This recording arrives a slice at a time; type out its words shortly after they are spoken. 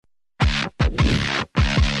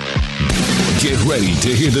Get ready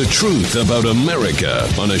to hear the truth about America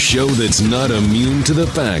on a show that's not immune to the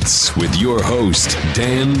facts with your host,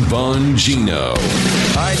 Dan Bongino. All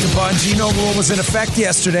right, the Bongino rule was in effect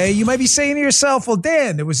yesterday. You might be saying to yourself, well,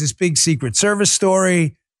 Dan, there was this big Secret Service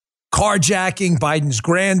story, carjacking Biden's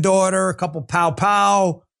granddaughter, a couple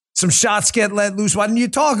pow-pow, some shots get let loose. Why didn't you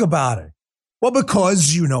talk about it? Well,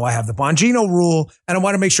 because, you know, I have the Bongino rule, and I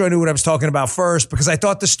want to make sure I knew what I was talking about first because I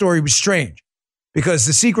thought the story was strange. Because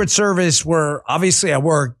the Secret Service, where obviously I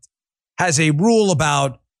worked, has a rule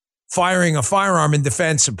about firing a firearm in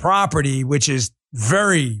defense of property, which is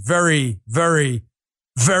very, very, very,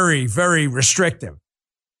 very, very restrictive.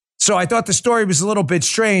 So I thought the story was a little bit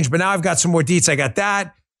strange, but now I've got some more deets. I got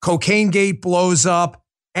that. Cocaine Gate blows up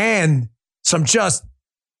and some just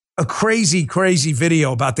a crazy, crazy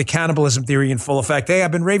video about the cannibalism theory in full effect. Hey,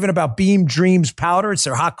 I've been raving about Beam Dreams powder. It's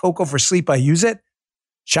their hot cocoa for sleep. I use it.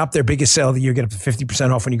 Shop their biggest sale of the year. Get up to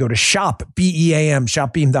 50% off when you go to shop, B-E-A-M,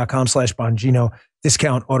 shopbeam.com/Bongino.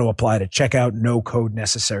 Discount auto applied at checkout. No code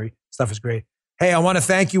necessary. Stuff is great. Hey, I want to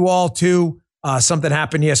thank you all too. Something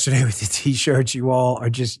happened yesterday with the t-shirts. You all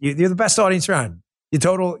are just, you're the best audience around.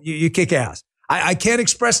 You kick ass. I can't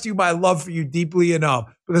express to you my love for you deeply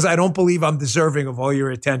enough because I don't believe I'm deserving of all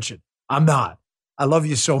your attention. I'm not. I love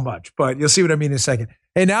you so much, but you'll see what I mean in a second.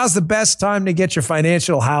 Hey, now's the best time to get your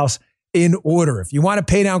financial house in order. If you want to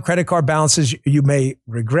pay down credit card balances, you may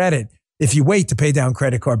regret it. If you wait to pay down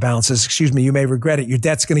credit card balances, you may regret it. Your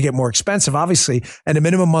debt's going to get more expensive, obviously, and the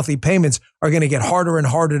minimum monthly payments are going to get harder and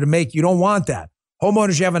harder to make. You don't want that.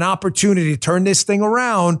 Homeowners, you have an opportunity to turn this thing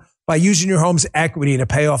around by using your home's equity to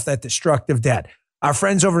pay off that destructive debt. Our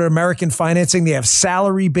friends over at American Financing, they have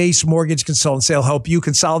salary-based mortgage consultants. They'll help you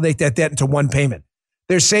consolidate that debt into one payment.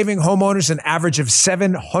 They're saving homeowners an average of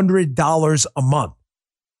 $700 a month.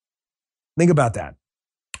 Think about that.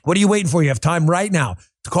 What are you waiting for? You have time right now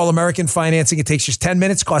to call American Financing. It takes just 10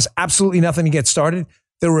 minutes, costs absolutely nothing to get started.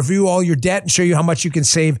 They'll review all your debt and show you how much you can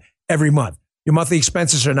save every month. Your monthly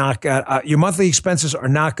expenses are not going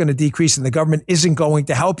to decrease, and the government isn't going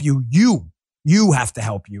to help you. You have to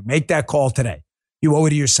help you. Make that call today. You owe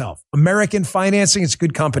it to yourself. American Financing, it's a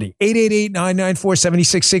good company.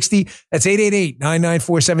 888-994-7660. That's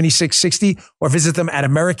 888-994-7660. Or visit them at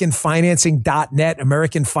AmericanFinancing.net,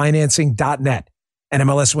 AmericanFinancing.net.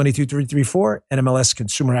 NMLS 123334,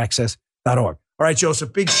 NMLSConsumerAccess.org. All right,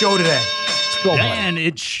 Joseph, big show today. Let's go, and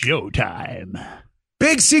it's showtime.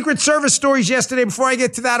 Big Secret Service stories yesterday. Before I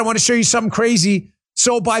get to that, I want to show you something crazy.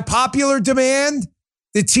 So by popular demand,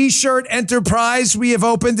 the T-shirt enterprise we have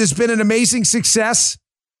opened has been an amazing success.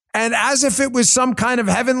 And as if it was some kind of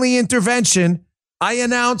heavenly intervention, I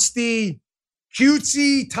announced the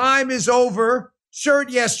cutesy time is over shirt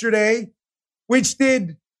yesterday, which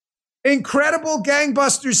did incredible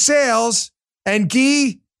gangbuster sales. And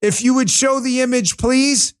Guy, if you would show the image,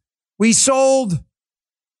 please. We sold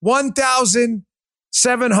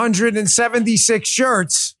 1,776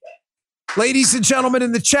 shirts. Ladies and gentlemen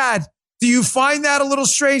in the chat, do you find that a little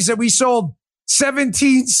strange that we sold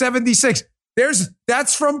 1,776?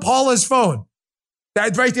 That's from Paula's phone.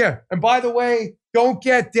 That's right there. And by the way, Don't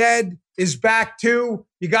Get Dead is back too.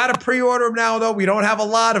 You got to pre-order them now, though. We don't have a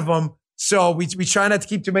lot of them. So we try not to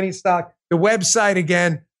keep too many in stock. The website,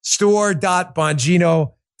 again,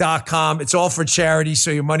 store.bongino.com. It's all for charity,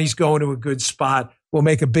 so your money's going to a good spot. We'll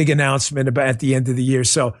make a big announcement about at the end of the year.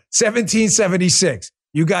 So 1776.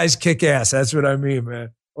 You guys kick ass. That's what I mean,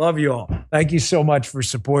 man. Love you all. Thank you so much for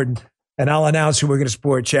supporting. And I'll announce who we're going to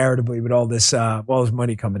support charitably with all this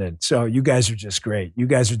money coming in. So you guys are just great. You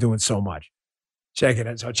guys are doing so much. Check it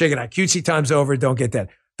out. So check it out. Cutesy time's over. Don't get that.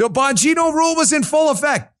 The Bongino rule was in full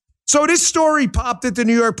effect. So this story popped at the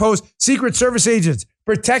New York Post. Secret Service agents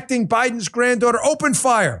protecting Biden's granddaughter open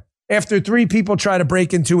fire after 3 people try to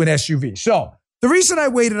break into an SUV. So the reason I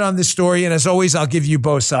waited on this story, and as always, I'll give you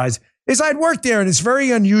both sides, is I'd worked there and it's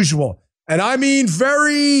very unusual. And I mean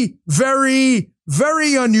very, very,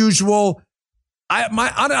 very unusual.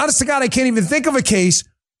 Honest to God, I can't even think of a case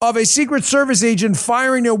of a Secret Service agent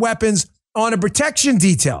firing their weapons on a protection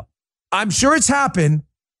detail. I'm sure it's happened.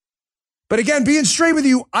 But again, being straight with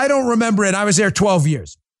you, I don't remember it. I was there 12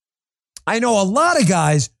 years. I know a lot of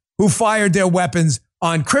guys who fired their weapons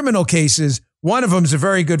on criminal cases. One of them is a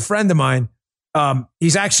very good friend of mine.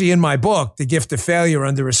 He's actually in my book, The Gift of Failure,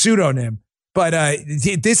 under a pseudonym. But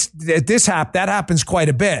that happens quite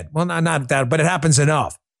a bit. Well, not that, but it happens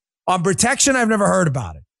enough. On protection, I've never heard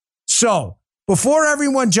about it. So before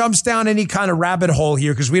everyone jumps down any kind of rabbit hole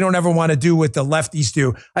here, because we don't ever want to do what the lefties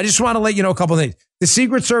do, I just want to let you know a couple of things. The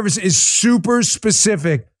Secret Service is super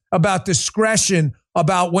specific about discretion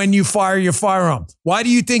about when you fire your firearm. Why do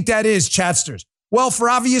you think that is, chatsters? Well, for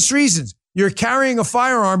obvious reasons. you're carrying a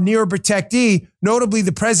firearm near a protectee, notably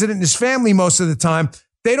the president and his family most of the time,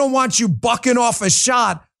 they don't want you bucking off a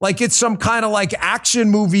shot like it's some kind of like action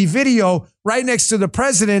movie video right next to the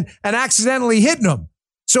president and accidentally hitting him.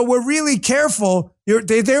 So we're really careful.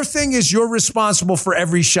 Their thing is you're responsible for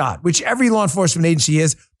every shot, which every law enforcement agency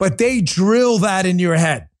is, but they drill that in your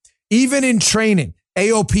head. Even in training,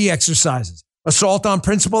 AOP exercises, assault on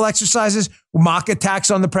principal exercises, mock attacks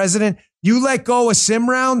on the president. You let go a sim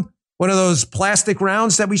round, one of those plastic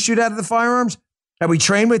rounds that we shoot out of the firearms that we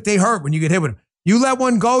train with, they hurt when you get hit with them. You let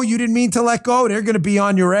one go, you didn't mean to let go, they're going to be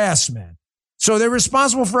on your ass, man. So they're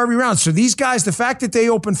responsible for every round. So these guys, the fact that they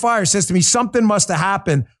open fire says to me, something must have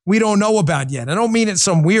happened we don't know about yet. I don't mean it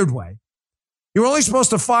some weird way. You're only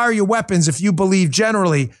supposed to fire your weapons if you believe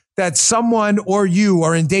generally that someone or you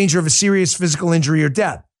are in danger of a serious physical injury or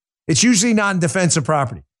death. It's usually not in defense of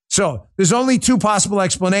property. So there's only two possible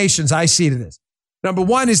explanations I see to this. Number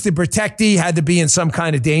one is the protectee had to be in some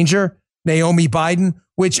kind of danger, Naomi Biden,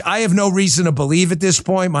 which I have no reason to believe at this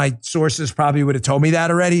point. My sources probably would have told me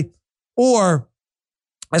that already. Or,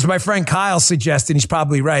 as my friend Kyle suggested, he's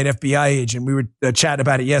probably right, FBI agent. We were chatting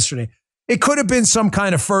about it yesterday. It could have been some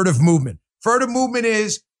kind of furtive movement. Furtive movement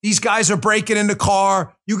is these guys are breaking in the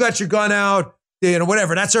car. You got your gun out,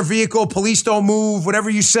 whatever. That's our vehicle. Police don't move, whatever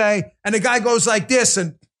you say. And the guy goes like this.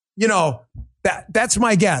 And, that's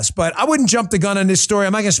my guess. But I wouldn't jump the gun on this story.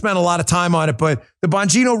 I'm not going to spend a lot of time on it. But the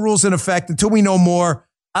Bongino rule's in effect until we know more.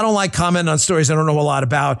 I don't like commenting on stories I don't know a lot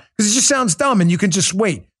about because it just sounds dumb and you can just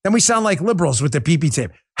wait. Then we sound like liberals with the PP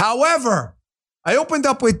tape. However, I opened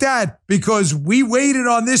up with that because we waited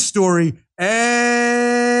on this story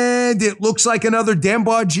and it looks like another Dan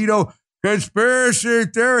Bongino conspiracy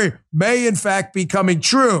theory may in fact be coming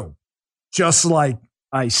true, just like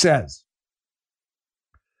I says.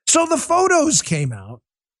 So the photos came out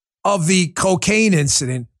of the cocaine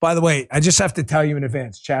incident. By the way, I just have to tell you in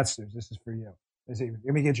advance, Chatsters, this is for you.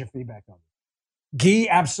 Let me get your feedback on it.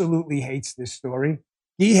 Guy absolutely hates this story.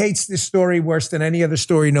 He hates this story worse than any other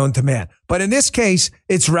story known to man. But in this case,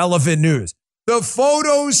 it's relevant news. The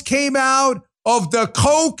photos came out of the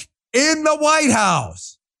coke in the White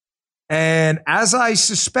House. And as I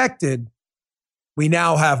suspected, we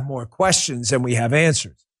now have more questions than we have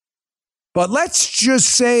answers. But let's just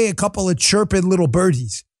say a couple of chirping little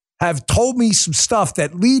birdies have told me some stuff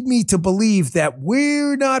that lead me to believe that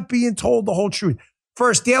we're not being told the whole truth.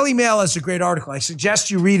 First, Daily Mail has a great article. I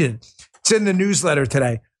suggest you read it. It's in the newsletter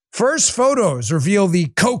today. First photos reveal the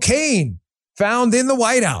cocaine found in the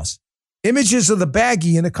White House. Images of the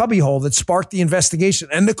baggie in a cubbyhole that sparked the investigation.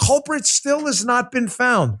 And the culprit still has not been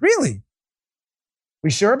found. Really?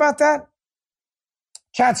 We sure about that?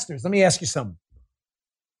 Chatsters, let me ask you something.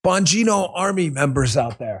 Bongino Army members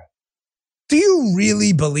out there. Do you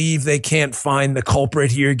really believe they can't find the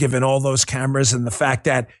culprit here, given all those cameras and the fact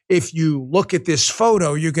that if you look at this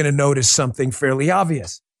photo, you're going to notice something fairly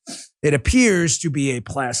obvious? It appears to be a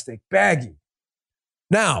plastic baggie.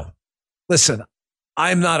 Now, listen,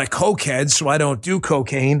 I'm not a cokehead, so I don't do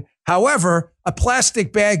cocaine. However, a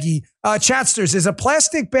plastic baggie, Chatsters, is a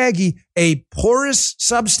plastic baggie a porous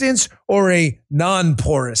substance or a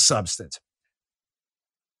non-porous substance?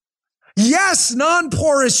 Yes,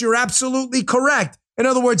 non-porous. You're absolutely correct. In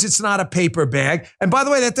other words, it's not a paper bag. And by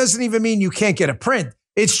the way, that doesn't even mean you can't get a print.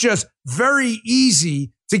 It's just very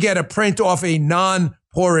easy to get a print off a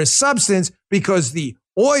non-porous substance because the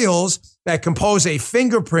oils that compose a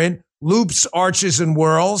fingerprint, loops, arches, and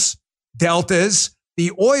whorls, deltas,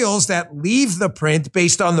 the oils that leave the print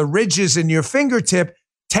based on the ridges in your fingertip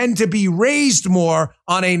tend to be raised more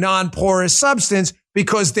on a non-porous substance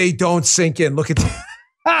because they don't sink in. Look at that.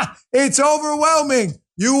 It's overwhelming.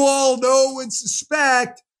 You all know and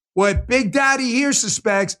suspect what Big Daddy here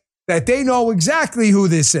suspects, that they know exactly who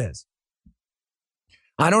this is.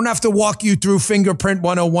 I don't have to walk you through Fingerprint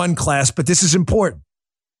 101 class, but this is important.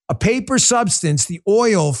 A paper substance, the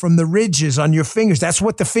oil from the ridges on your fingers, that's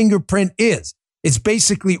what the fingerprint is. It's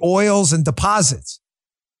basically oils and deposits.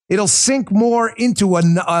 It'll sink more into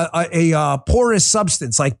a porous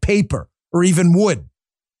substance like paper or even wood.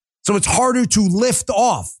 So it's harder to lift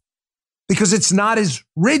off because it's not as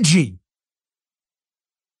ridgy.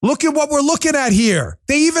 Look at what we're looking at here.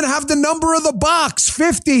 They even have the number of the box,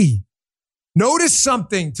 50. Notice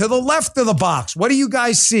something to the left of the box. What do you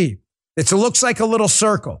guys see? It looks like a little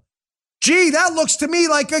circle. Gee, that looks to me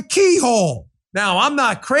like a keyhole. Now, I'm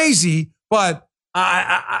not crazy, but don't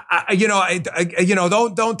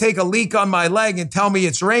take a leak on my leg and tell me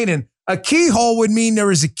it's raining. A keyhole would mean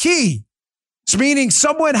there is a key. It's meaning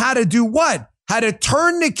someone had to do what? Had to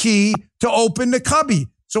turn the key to open the cubby.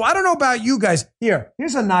 So I don't know about you guys.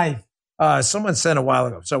 Here's a knife. Someone sent a while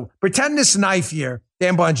ago. So pretend this knife here,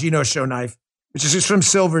 Dan Bongino Show knife, which is just from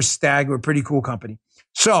Silver Stag. We're a pretty cool company.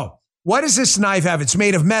 So what does this knife have? It's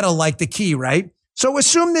made of metal like the key, right? So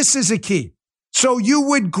assume this is a key. So you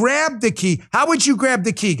would grab the key. How would you grab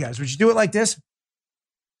the key, guys? Would you do it like this?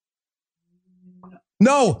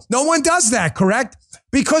 No one does that, correct?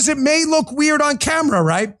 Because it may look weird on camera,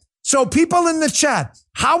 right? So people in the chat,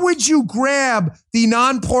 how would you grab the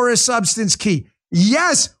non-porous substance key?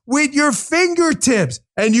 Yes, with your fingertips.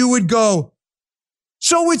 And you would go.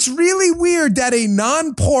 So it's really weird that a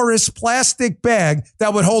non-porous plastic bag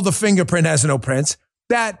that would hold a fingerprint has no prints,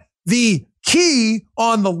 that the key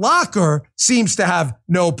on the locker seems to have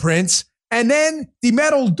no prints, and then the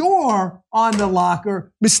metal door on the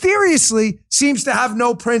locker mysteriously seems to have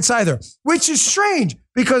no prints either, which is strange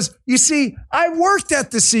because, you see, I worked at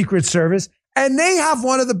the Secret Service and they have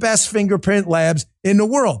one of the best fingerprint labs in the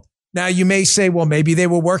world. Now, you may say, well, maybe they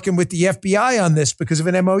were working with the FBI on this because of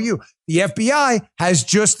an MOU. The FBI has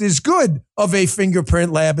just as good of a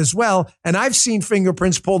fingerprint lab as well. And I've seen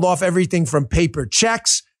fingerprints pulled off everything from paper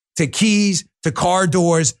checks to keys to car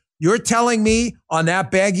doors. You're telling me on that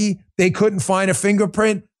baggie they couldn't find a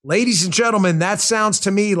fingerprint? Ladies and gentlemen, that sounds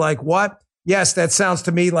to me like what? Yes, that sounds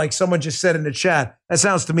to me like someone just said in the chat. That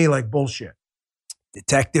sounds to me like bullshit.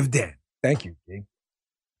 Detective Dan. Thank you, King.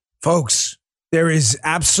 Folks, there is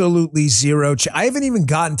absolutely zero. I haven't even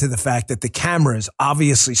gotten to the fact that the cameras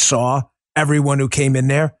obviously saw everyone who came in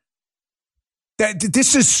there.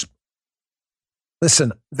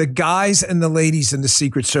 Listen, the guys and the ladies in the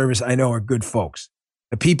Secret Service I know are good folks.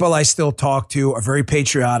 The people I still talk to are very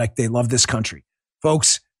patriotic. They love this country.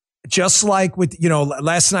 Folks, just like with,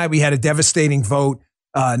 last night we had a devastating vote.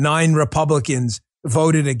 9 Republicans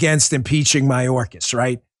voted against impeaching Mayorkas,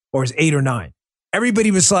 right? Or it was 8 or 9.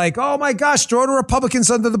 Everybody was like, oh my gosh, throw the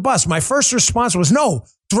Republicans under the bus. My first response was, no,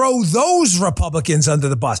 throw those Republicans under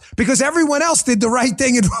the bus because everyone else did the right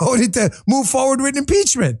thing and voted to move forward with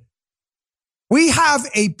impeachment. We have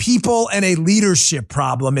a people and a leadership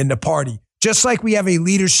problem in the party, just like we have a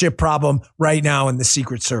leadership problem right now in the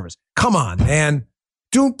Secret Service. Come on, man.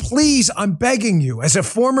 Dude, please, I'm begging you, as a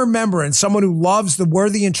former member and someone who loves the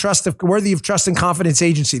worthy of trust and confidence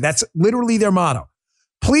agency, that's literally their motto.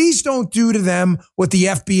 Please don't do to them what the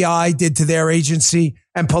FBI did to their agency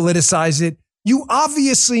and politicize it. You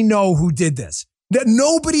obviously know who did this. That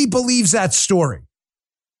nobody believes that story.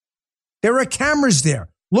 There are cameras there.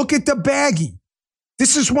 Look at the baggie.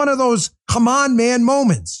 This is one of those come on, man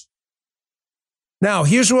moments. Now,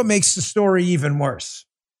 here's what makes the story even worse.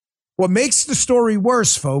 What makes the story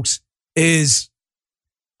worse, folks, is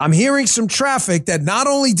I'm hearing some traffic that not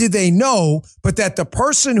only did they know, but that the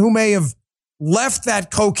person who may have left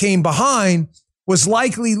that cocaine behind was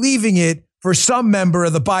likely leaving it for some member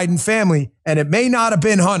of the Biden family, and it may not have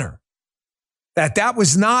been Hunter. That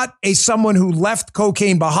was not someone who left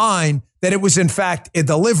cocaine behind, that it was in fact a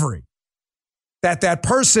delivery. That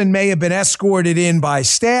person may have been escorted in by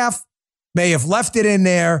staff, may have left it in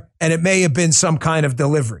there, and it may have been some kind of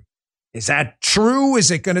delivery. Is that true?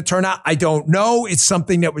 Is it going to turn out? I don't know. It's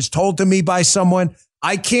something that was told to me by someone.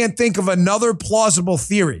 I can't think of another plausible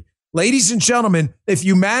theory. Ladies and gentlemen, if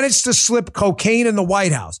you manage to slip cocaine in the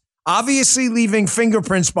White House, obviously leaving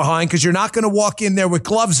fingerprints behind because you're not going to walk in there with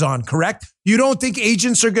gloves on, correct? You don't think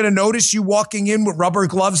agents are going to notice you walking in with rubber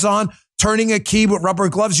gloves on, turning a key with rubber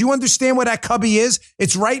gloves? You understand what that cubby is?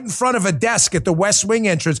 It's right in front of a desk at the West Wing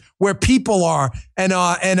entrance where people are and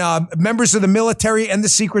members of the military and the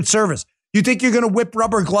Secret Service. You think you're going to whip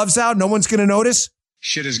rubber gloves out? No one's going to notice?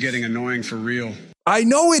 Shit is getting annoying for real. I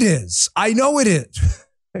know it is.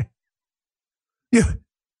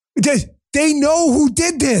 They know who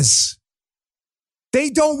did this. They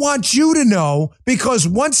don't want you to know because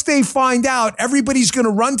once they find out, everybody's going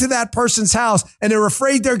to run to that person's house and they're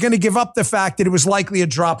afraid they're going to give up the fact that it was likely a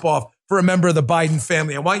drop-off for a member of the Biden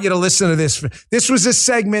family. I want you to listen to this. This was a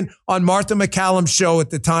segment on Martha McCallum's show at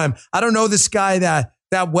the time. I don't know this guy that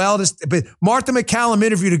well, but Martha McCallum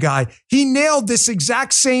interviewed a guy. He nailed this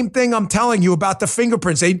exact same thing I'm telling you about the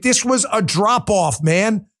fingerprints. This was a drop-off,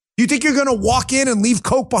 man. You think you're going to walk in and leave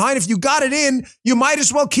coke behind? If you got it in, you might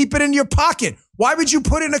as well keep it in your pocket. Why would you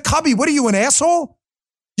put it in a cubby? What are you, an asshole?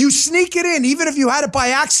 You sneak it in, even if you had it by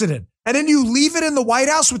accident, and then you leave it in the White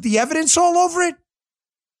House with the evidence all over it?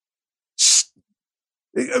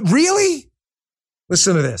 Really?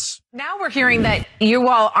 Listen to this. Now we're hearing that you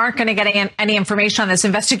all aren't going to get any information on this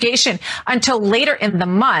investigation until later in the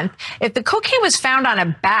month. If the cocaine was found on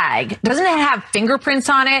a bag, doesn't it have fingerprints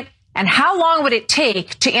on it? And how long would it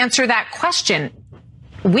take to answer that question?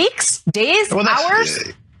 Weeks, days, hours?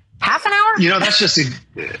 Half an hour? That's just,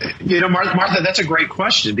 Martha, that's a great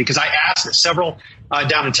question, because I asked several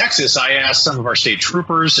down in Texas. I asked some of our state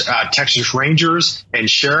troopers, Texas Rangers and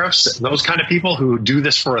sheriffs, those kind of people who do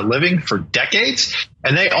this for a living for decades.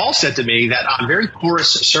 And they all said to me that on very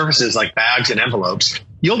porous surfaces like bags and envelopes,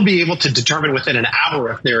 you'll be able to determine within an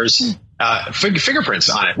hour if there's fingerprints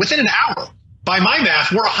on it. Within an hour. By my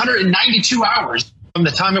math, we're 192 hours from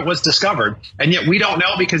the time it was discovered. And yet we don't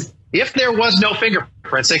know, because if there was no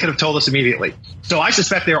fingerprints, they could have told us immediately. So I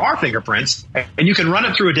suspect there are fingerprints, and you can run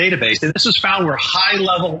it through a database. And this was found where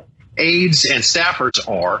high-level aides and staffers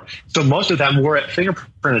are. So most of them were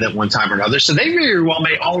fingerprinted at one time or another. So they very well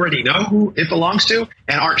may already know who it belongs to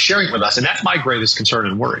and aren't sharing it with us. And that's my greatest concern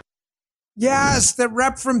and worry. Yes, the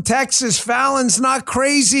rep from Texas, Fallon's not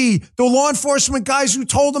crazy. The law enforcement guys who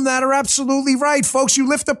told him that are absolutely right. Folks, you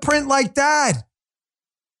lift a print like that,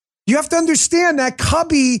 you have to understand that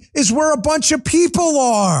cubby is where a bunch of people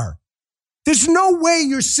are. There's no way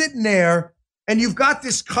you're sitting there and you've got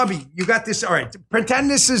this cubby. You got this. All right, pretend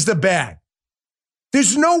this is the bag.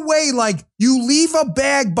 There's no way, like, you leave a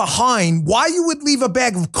bag behind. Why you would leave a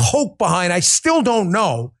bag of Coke behind, I still don't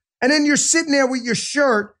know. And then you're sitting there with your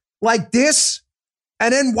shirt like this,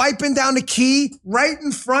 and then wiping down the key right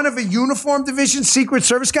in front of a uniform division Secret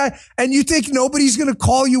Service guy, and you think nobody's going to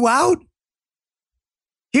call you out?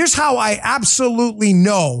 Here's how I absolutely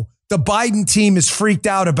know the Biden team is freaked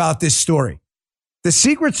out about this story. The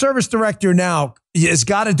Secret Service director now has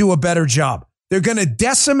got to do a better job. They're going to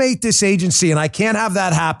decimate this agency, and I can't have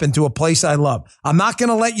that happen to a place I love. I'm not going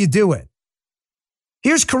to let you do it.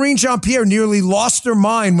 Here's Karine Jean-Pierre nearly lost her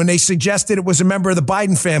mind when they suggested it was a member of the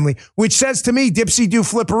Biden family, which says to me, dipsy-do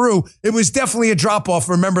flipperoo, it was definitely a drop-off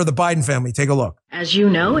for a member of the Biden family. Take a look. As you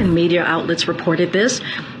know, and media outlets reported this,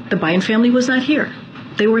 the Biden family was not here.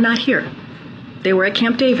 They were not here. They were at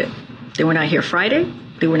Camp David. They were not here Friday.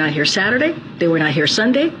 They were not here Saturday. They were not here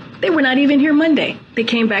Sunday. They were not even here Monday. They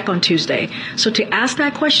came back on Tuesday. So to ask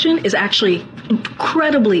that question is actually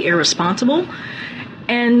incredibly irresponsible.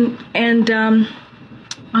 And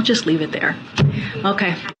I'll just leave it there.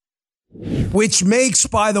 Okay. Which makes,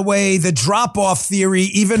 by the way, the drop-off theory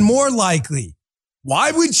even more likely.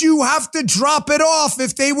 Why would you have to drop it off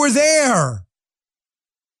if they were there?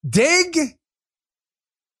 Dig?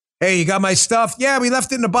 Hey, you got my stuff? Yeah, we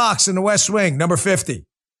left it in the box in the West Wing, number 50.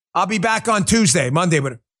 I'll be back on Monday.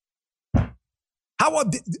 But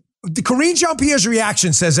the Karine Jean-Pierre's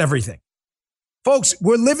reaction says everything. Folks,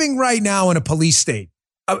 we're living right now in a police state.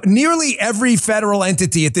 Nearly every federal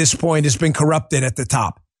entity at this point has been corrupted at the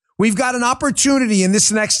top. We've got an opportunity in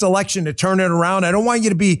this next election to turn it around. I don't want you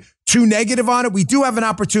to be too negative on it. We do have an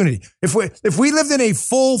opportunity. If we lived in a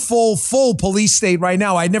full police state right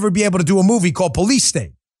now, I'd never be able to do a movie called Police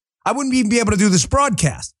State. I wouldn't even be able to do this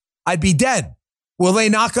broadcast. I'd be dead. Will they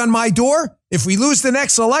knock on my door? If we lose the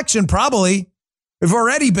next election, probably. We've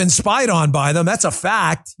already been spied on by them. That's a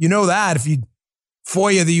fact. You know that if you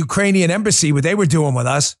FOIA the Ukrainian embassy, what they were doing with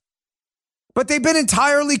us. But they've been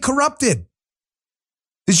entirely corrupted.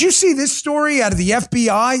 Did you see this story out of the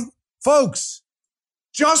FBI? Folks,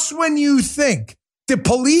 just when you think the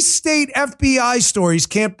police state FBI stories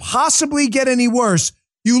can't possibly get any worse,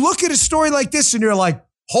 you look at a story like this and you're like,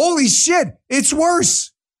 holy shit, it's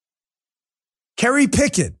worse. Kerry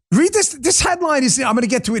Pickett. Read this. This headline is, I'm going to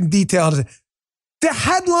get to it in detail. The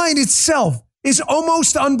headline itself is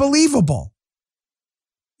almost unbelievable.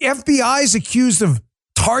 The FBI is accused of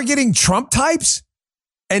targeting Trump types,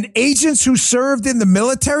 and agents who served in the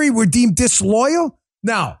military were deemed disloyal.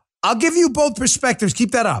 Now, I'll give you both perspectives.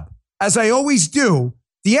 Keep that up. As I always do,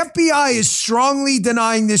 the FBI is strongly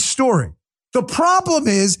denying this story. The problem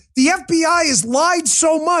is the FBI has lied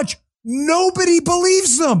so much, nobody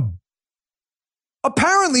believes them.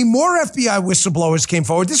 Apparently, more FBI whistleblowers came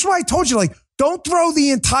forward. This is why I told you, don't throw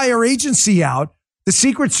the entire agency out, the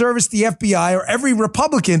Secret Service, the FBI, or every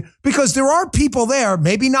Republican, because there are people there,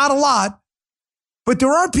 maybe not a lot, but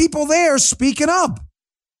there are people there speaking up.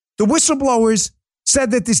 The whistleblowers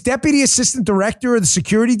said that this deputy assistant director of the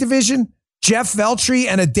security division, Jeff Veltri,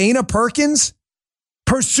 and Adana Perkins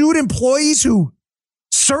pursued employees who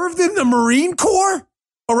served in the Marine Corps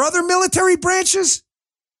or other military branches.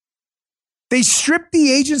 They stripped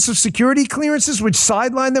the agents of security clearances, which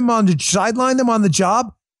sidelined them on the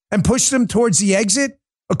job and pushed them towards the exit,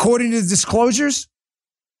 according to the disclosures.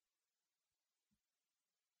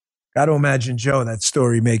 Got to imagine, Joe, that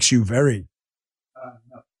story makes you very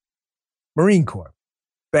Marine Corps,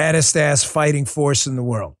 baddest ass fighting force in the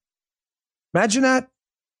world. Imagine that.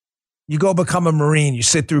 You go become a Marine, you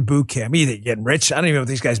sit through boot camp. Either you're getting rich. I don't even know what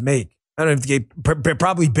these guys make. I don't even get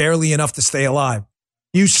probably barely enough to stay alive.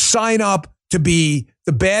 You sign up to be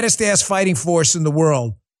the baddest ass fighting force in the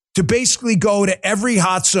world, to basically go to every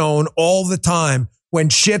hot zone all the time when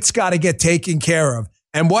shit's got to get taken care of.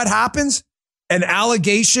 And what happens? An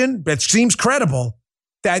allegation that seems credible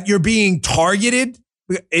that you're being targeted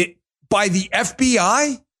by the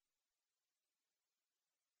FBI?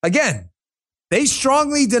 Again, they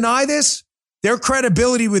strongly deny this. Their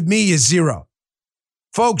credibility with me is zero.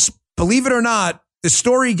 Folks, believe it or not, the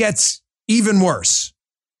story gets even worse.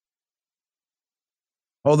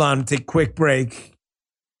 Hold on, take a quick break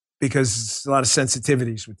because there's a lot of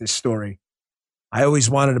sensitivities with this story. I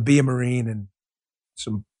always wanted to be a Marine, and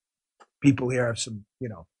some people here have some,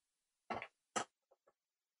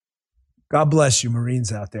 God bless you,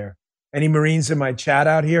 Marines out there. Any Marines in my chat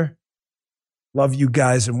out here? Love you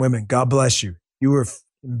guys and women. God bless you. You are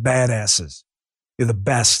badasses. You're the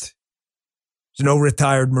best. There's no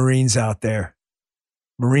retired Marines out there.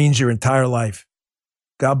 Marines your entire life.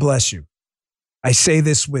 God bless you. I say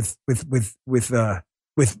this with the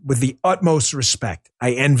utmost respect.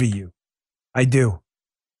 I envy you. I do.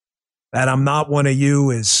 That I'm not one of you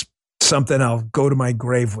is something I'll go to my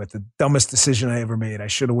grave with. The dumbest decision I ever made. I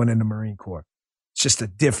should have went in the Marine Corps. It's just a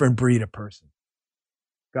different breed of person.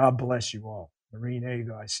 God bless you all. Marine, there you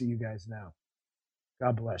go. I see you guys now.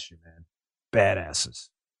 God bless you, man. Badasses.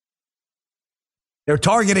 They're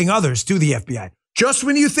targeting others to the FBI. Just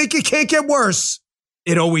when you think it can't get worse,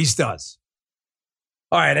 it always does.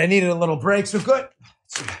 All right, I needed a little break, so good.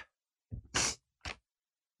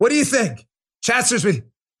 What do you think? Chat says with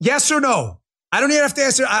yes or no. I don't even have to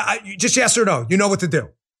answer. Just yes or no. You know what to do.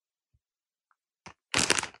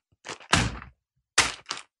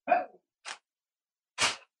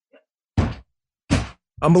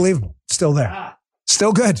 Unbelievable. Still there.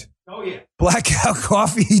 Still good. Oh, yeah. Blackout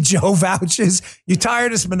coffee, Joe vouches. You tired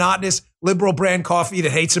of this monotonous liberal brand coffee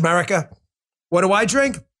that hates America? What do I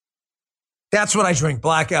drink? That's what I drink,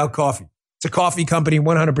 Blackout coffee. It's a coffee company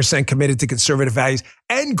 100% committed to conservative values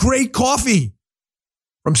and great coffee.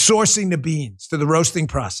 From sourcing the beans to the roasting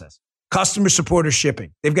process, customer support or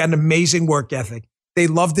shipping. They've got an amazing work ethic. They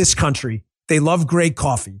love this country. They love great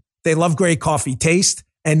coffee. They love great coffee taste,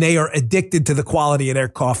 and they are addicted to the quality of their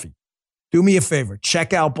coffee. Do me a favor.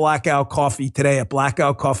 Check out Blackout Coffee today at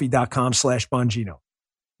blackoutcoffee.com/Bongino.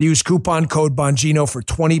 Use coupon code Bongino for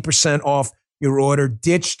 20% off your order.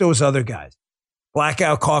 Ditch those other guys.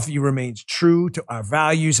 Blackout Coffee remains true to our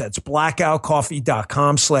values. That's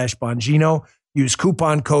blackoutcoffee.com/Bongino. Use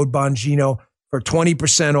coupon code Bongino for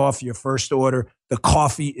 20% off your first order. The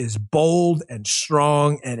coffee is bold and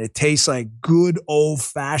strong, and it tastes like good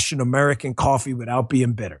old-fashioned American coffee without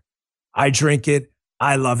being bitter. I drink it.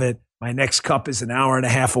 I love it. My next cup is an hour and a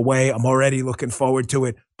half away. I'm already looking forward to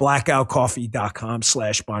it.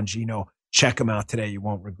 Blackoutcoffee.com/Bongino. Check them out today. You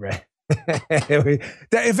won't regret it.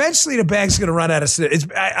 Eventually, the bag's going to run out of stuff.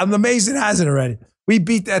 I'm amazed it hasn't already. We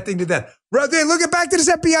beat that thing to death. Look back to this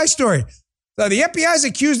FBI story. So the FBI is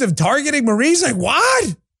accused of targeting Marines? Like,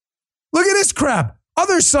 what? Look at this crap.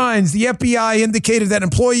 Other signs the FBI indicated that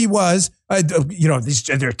employee was,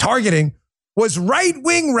 they're targeting, was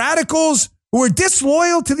right-wing radicals who were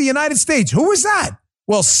disloyal to the United States. Who was that?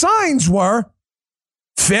 Well, signs were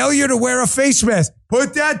failure to wear a face mask.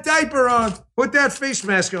 Put that diaper on. Put that face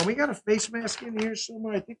mask on. We got a face mask in here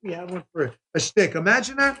somewhere. I think we have one for a stick.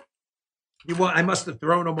 Imagine that. I must have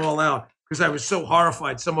thrown them all out because I was so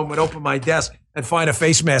horrified someone would open my desk and find a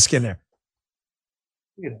face mask in there.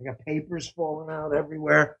 Look at it. I got papers falling out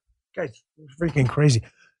everywhere. Guys, freaking crazy.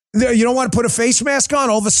 You don't want to put a face mask on?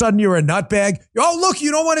 All of a sudden, you're a nutbag. Oh, look,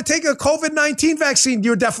 you don't want to take a COVID-19 vaccine.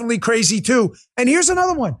 You're definitely crazy, too. And here's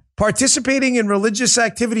another one. Participating in religious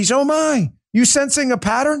activities. Oh, my. You sensing a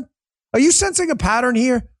pattern? Are you sensing a pattern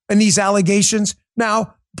here in these allegations?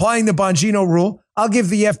 Now, applying the Bongino rule, I'll give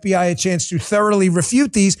the FBI a chance to thoroughly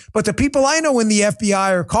refute these. But the people I know in the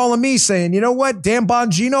FBI are calling me saying, you know what, damn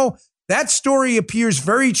Bongino, that story appears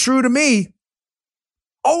very true to me.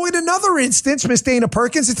 Oh, in another instance, Miss Dana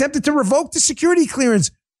Perkins attempted to revoke the security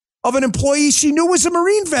clearance of an employee she knew was a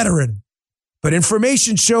Marine veteran. But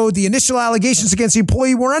information showed the initial allegations against the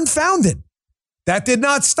employee were unfounded. That did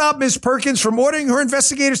not stop Miss Perkins from ordering her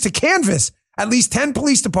investigators to canvass at least 10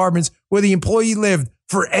 police departments where the employee lived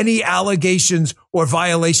for any allegations or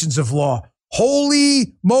violations of law.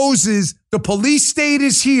 Holy Moses, the police state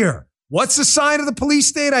is here. What's the sign of the police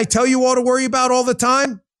state I tell you all to worry about all the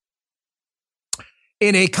time?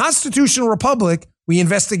 In a constitutional republic, we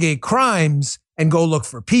investigate crimes and go look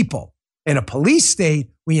for people. In a police state,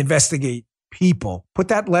 we investigate people. Put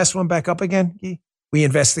that last one back up again, Guy. We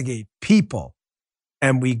investigate people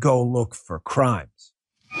and we go look for crimes.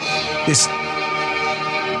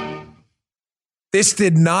 This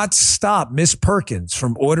did not stop Miss Perkins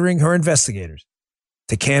from ordering her investigators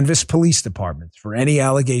to canvass police departments for any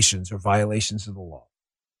allegations or violations of the law.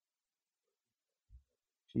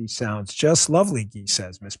 She sounds just lovely, Guy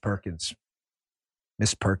says, Miss Perkins.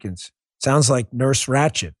 Miss Perkins. Sounds like Nurse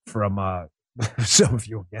Ratched from, some of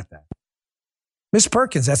you will get that. Miss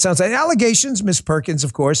Perkins, that sounds like allegations. Miss Perkins,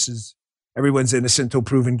 of course, is everyone's innocent until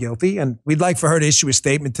proven guilty. And we'd like for her to issue a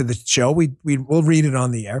statement to the show. We'll read it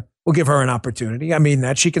on the air. We'll give her an opportunity. I mean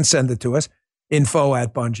that. She can send it to us.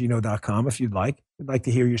 info@bongino.com if you'd like. We'd like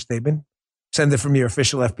to hear your statement. Send it from your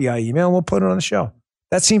official FBI email and we'll put it on the show.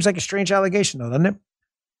 That seems like a strange allegation, though, doesn't it?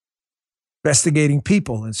 Investigating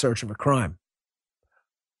people in search of a crime.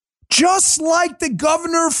 Just like the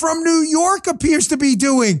governor from New York appears to be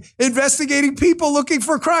doing, investigating people looking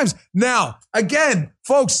for crimes. Now, again,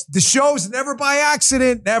 folks, the show's never by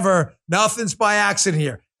accident. Never. Nothing's by accident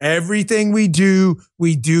here. Everything we do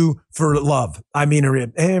for love. I mean,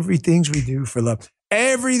 everything we do for love.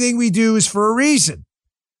 Everything we do is for a reason.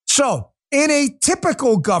 So, in a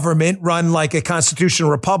typical government run like a constitutional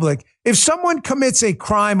republic, if someone commits a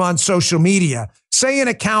crime on social media, say an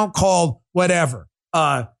account called whatever,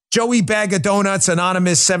 Joey Bag of Donuts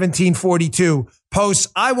Anonymous 1742 posts,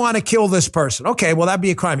 I want to kill this person. Okay, well, that'd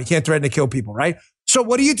be a crime. You can't threaten to kill people, right? So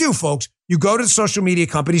what do, folks? You go to the social media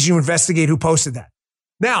companies, you investigate who posted that.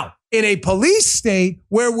 Now, in a police state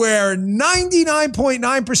where we're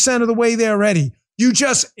 99.9% of the way there already, you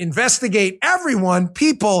just investigate everyone,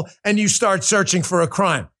 people, and you start searching for a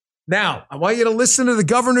crime. Now, I want you to listen to the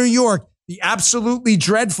governor of New York, the absolutely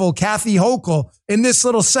dreadful Kathy Hochul, in this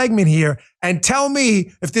little segment here, and tell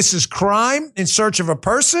me if this is crime in search of a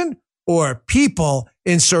person or people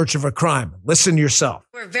in search of a crime. Listen yourself.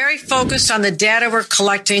 We're very focused on the data we're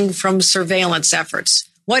collecting from surveillance efforts,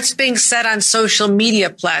 what's being said on social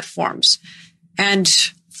media platforms. And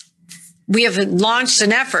we have launched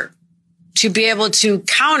an effort to be able to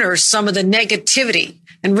counter some of the negativity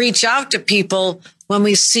and reach out to people when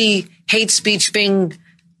we see hate speech being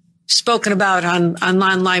spoken about on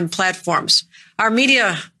online platforms. Our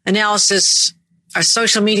media analysis, our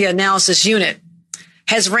social media analysis unit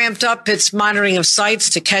has ramped up its monitoring of sites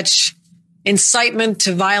to catch incitement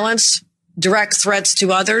to violence, direct threats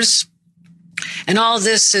to others. And all of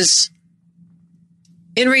this is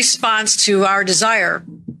in response to our desire,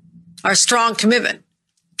 our strong commitment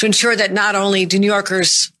to ensure that not only do New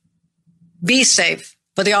Yorkers be safe,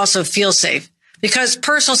 but they also feel safe, because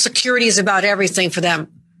personal security is about everything for them.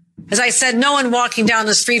 As I said, no one walking down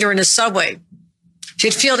the street or in a subway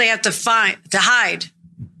should feel they have to hide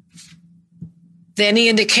any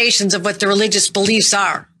indications of what their religious beliefs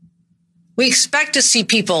are. We expect to see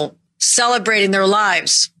people celebrating their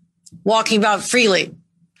lives, walking about freely.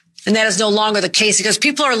 And that is no longer the case because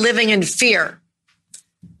people are living in fear.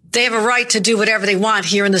 They have a right to do whatever they want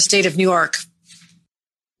here in the state of New York.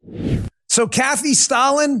 So Kathy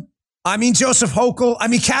Hochul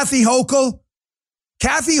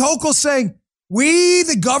saying, we,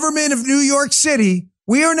 the government of New York City,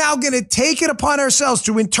 we are now going to take it upon ourselves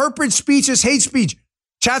to interpret speech as hate speech.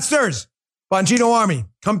 Chat stirs. Bongino Army,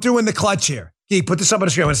 come through in the clutch here. Gee, put this up on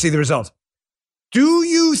the screen. I want to see the results. Do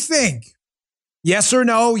you think, yes or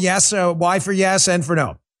no, yes, Y for yes, N for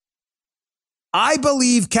no? I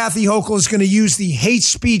believe Kathy Hochul is going to use the hate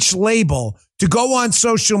speech label to go on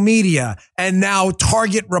social media and now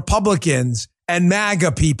target Republicans and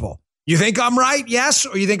MAGA people. You think I'm right? Yes.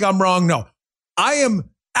 Or you think I'm wrong? No. I am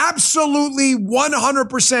absolutely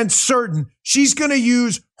 100% certain she's going to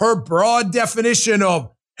use her broad definition of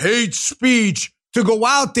hate speech to go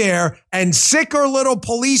out there and sick her little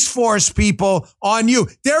police force people on you.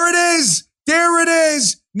 There it is. There it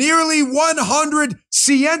is. Nearly 100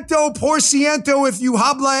 ciento por ciento if you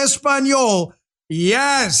habla español.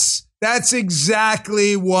 Yes, that's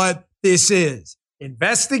exactly what this is.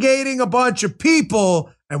 Investigating a bunch of people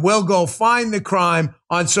and we'll go find the crime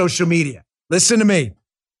on social media. Listen to me.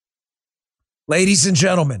 Ladies and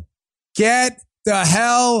gentlemen, get the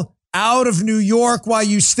hell out of New York while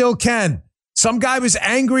you still can. Some guy was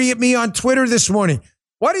angry at me on Twitter this morning.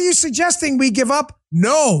 What are you suggesting we give up?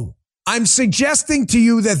 No, I'm suggesting to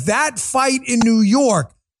you that fight in New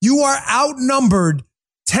York, you are outnumbered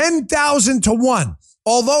 10,000 to 1.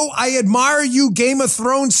 Although I admire you Game of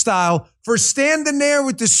Thrones style for standing there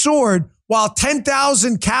with the sword while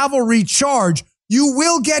 10,000 cavalry charge, you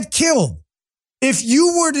will get killed. If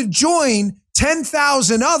you were to join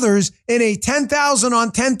 10,000 others in a 10,000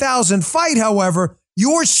 on 10,000 fight, however,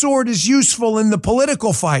 your sword is useful in the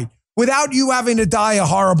political fight without you having to die a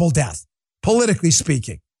horrible death, politically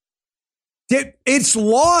speaking. It's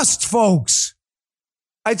lost, folks.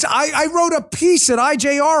 I wrote a piece at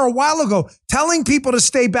IJR a while ago telling people to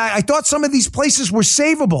stay back. I thought some of these places were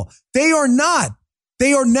savable. They are not.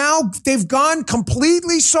 They've gone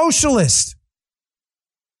completely socialist.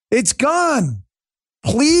 It's gone.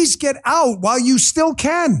 Please get out while you still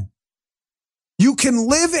can. You can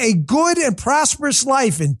live a good and prosperous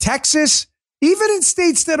life in Texas, even in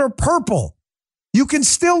states that are purple. You can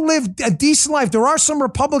still live a decent life. There are some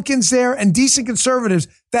Republicans there and decent conservatives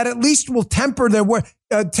that at least will temper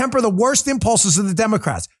the worst impulses of the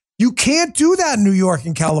Democrats. You can't do that in New York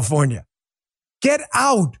and California. Get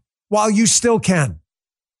out while you still can.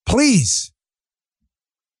 Please.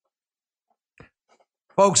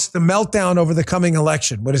 Folks, the meltdown over the coming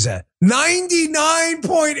election. What is that?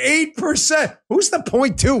 99.8%. Who's the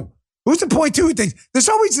 0.2? Who's the 0.2 who thinks?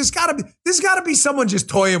 There's got to be someone just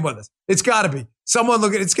toying with us. It's got to be. Someone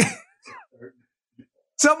look at it.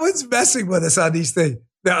 Someone's messing with us on these things.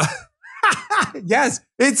 No. Yes,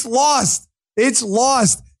 it's lost. It's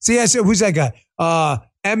lost. See, I said, who's that guy?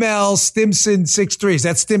 ML Stimson 63. Is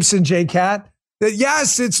that Stimson J. Cat?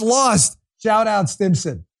 Yes, it's lost. Shout out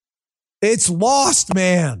Stimson. It's lost,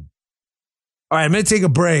 man. All right, I'm going to take a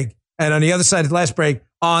break. And on the other side of the last break,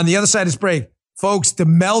 on the other side of this break, folks, the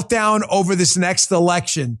meltdown over this next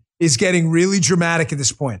election is getting really dramatic at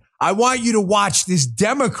this point. I want you to watch this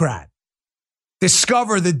Democrat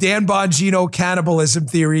discover the Dan Bongino cannibalism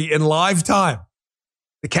theory in live time.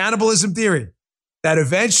 The cannibalism theory that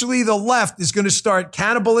eventually the left is going to start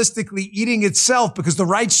cannibalistically eating itself because the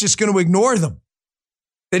right's just going to ignore them.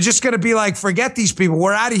 They're just going to be like, forget these people.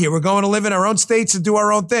 We're out of here. We're going to live in our own states and do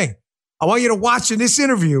our own thing. I want you to watch in this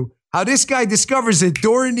interview how this guy discovers it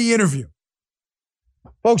during the interview.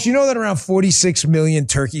 Folks, you know that around 46 million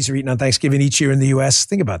turkeys are eaten on Thanksgiving each year in the U.S.?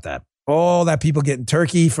 Think about that. All that people getting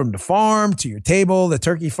turkey from the farm to your table, the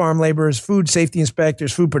turkey farm laborers, food safety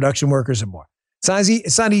inspectors, food production workers, and more.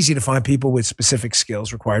 It's not easy to find people with specific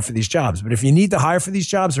skills required for these jobs. But if you need to hire for these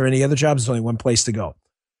jobs or any other jobs, there's only one place to go.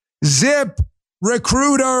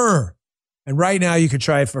 ZipRecruiter. And right now you can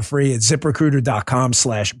try it for free at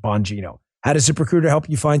ZipRecruiter.com/Bongino. How does ZipRecruiter help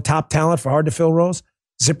you find top talent for hard to fill roles?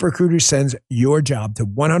 ZipRecruiter sends your job to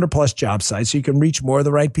 100 plus job sites so you can reach more of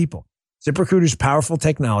the right people. ZipRecruiter's powerful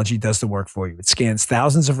technology does the work for you. It scans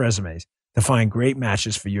thousands of resumes to find great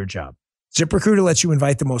matches for your job. ZipRecruiter lets you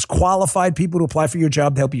invite the most qualified people to apply for your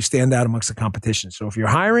job to help you stand out amongst the competition. So if you're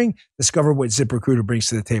hiring, discover what ZipRecruiter brings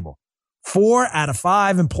to the table. 4 out of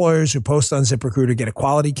 5 employers who post on ZipRecruiter get a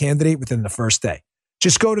quality candidate within the first day.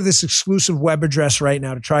 Just go to this exclusive web address right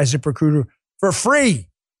now to try ZipRecruiter for free.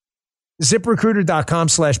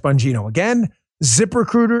 ZipRecruiter.com/Bongino. Again,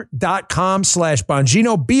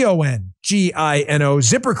 ZipRecruiter.com/Bongino, BONGINO,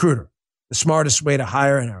 ZipRecruiter, the smartest way to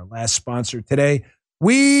hire. And our last sponsor today,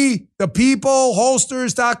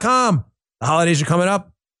 WeThePeopleHolsters.com. The holidays are coming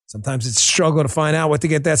up. Sometimes it's a struggle to find out what to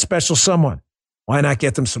get that special someone. Why not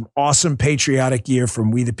get them some awesome patriotic gear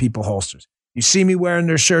from We the People Holsters? You see me wearing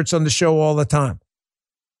their shirts on the show all the time.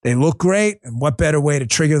 They look great, and what better way to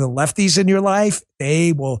trigger the lefties in your life?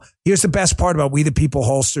 They will. Here's the best part about We the People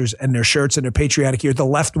Holsters and their shirts and their patriotic gear. The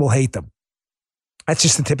left will hate them. That's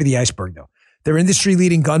just the tip of the iceberg, though. Their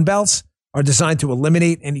industry-leading gun belts are designed to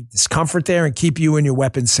eliminate any discomfort there and keep you and your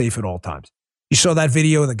weapons safe at all times. You saw that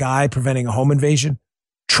video of the guy preventing a home invasion?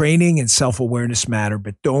 Training and self-awareness matter,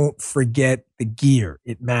 but don't forget the gear.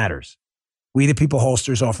 It matters. We the People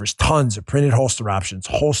Holsters offers tons of printed holster options,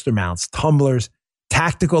 holster mounts, tumblers,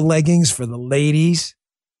 tactical leggings for the ladies.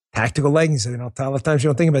 Tactical leggings. A lot of times you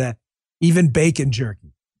don't think about that. Even bacon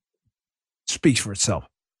jerky. Speaks for itself.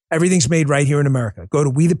 Everything's made right here in America. Go to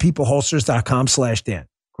WeThePeopleHolsters.com/Dan.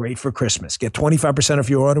 Great for Christmas. Get 25% off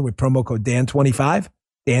your order with promo code Dan25,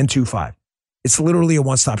 Dan25. It's literally a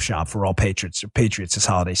one-stop shop for all patriots this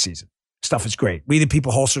holiday season. Stuff is great.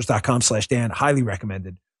 WeThePeopleHolsters.com/Dan. Highly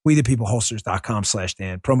recommended.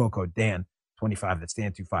 WeThePeopleHolsters.com/Dan. Promo code Dan25. That's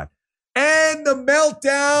Dan25. And the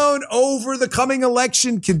meltdown over the coming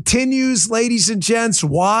election continues, ladies and gents.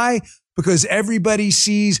 Why? Because everybody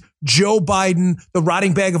sees Joe Biden, the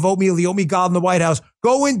rotting bag of oatmeal, the oatmeal god in the White House,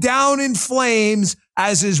 going down in flames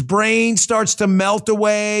as his brain starts to melt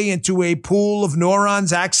away into a pool of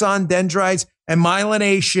neurons, axon dendrites, and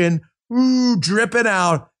myelination, dripping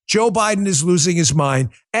out. Joe Biden is losing his mind.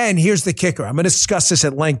 And here's the kicker. I'm going to discuss this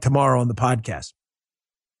at length tomorrow on the podcast.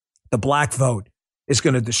 The black vote is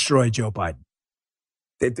going to destroy Joe Biden.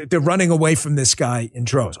 They're running away from this guy in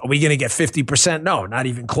droves. Are we going to get 50%? No, not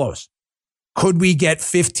even close. Could we get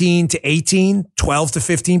 15 to 18, 12 to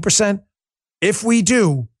 15%? If we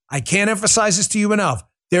do, I can't emphasize this to you enough.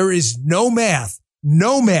 There is no math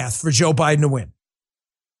for Joe Biden to win.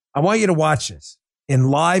 I want you to watch this in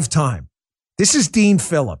live time. This is Dean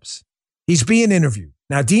Phillips. He's being interviewed.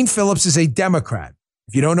 Now, Dean Phillips is a Democrat.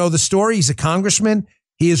 If you don't know the story, he's a congressman.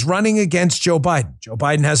 He is running against Joe Biden. Joe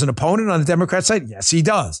Biden has an opponent on the Democrat side. Yes, he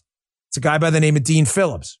does. It's a guy by the name of Dean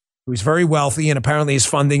Phillips, who's very wealthy and apparently is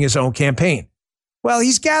funding his own campaign. Well,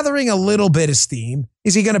 he's gathering a little bit of steam.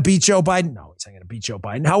 Is he going to beat Joe Biden? No, he's not going to beat Joe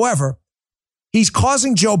Biden. However, he's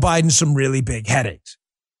causing Joe Biden some really big headaches.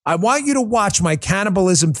 I want you to watch my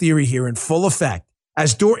cannibalism theory here in full effect.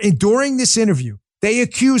 As during this interview, they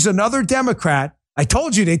accuse another Democrat. I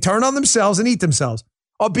told you they turn on themselves and eat themselves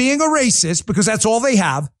of being a racist because that's all they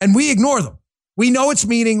have. And we ignore them. We know it's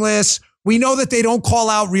meaningless. We know that they don't call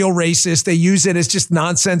out real racists. They use it as just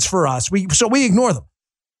nonsense for us. So we ignore them.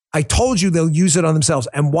 I told you they'll use it on themselves.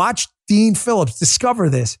 And watch Dean Phillips discover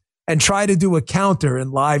this and try to do a counter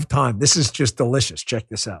in live time. This is just delicious. Check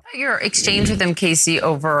this out. Your exchange with him, Casey,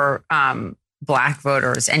 over black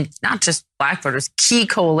voters, and not just black voters, key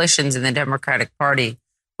coalitions in the Democratic Party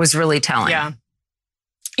was really telling.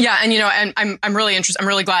 Yeah, and I'm really interested. I'm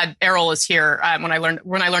really glad Errol is here when I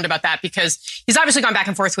learned about that, because he's obviously gone back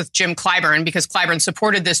and forth with Jim Clyburn, because Clyburn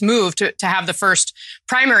supported this move to have the first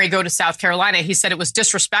primary go to South Carolina. He said it was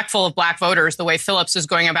disrespectful of black voters the way Phillips is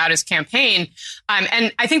going about his campaign,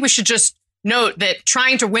 and I think we should just note that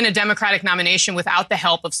trying to win a Democratic nomination without the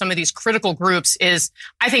help of some of these critical groups is,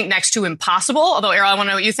 I think, next to impossible. Although, Errol, I want to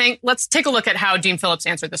know what you think. Let's take a look at how Dean Phillips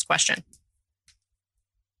answered this question.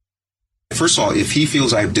 First of all, if he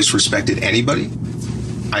feels I've disrespected anybody,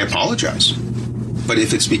 I apologize. But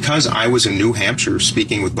if it's because I was in New Hampshire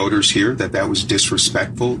speaking with voters here that was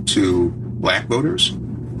disrespectful to black voters,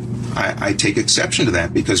 I take exception to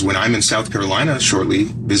that, because when I'm in South Carolina shortly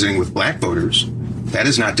visiting with black voters, that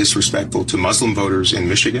is not disrespectful to Muslim voters in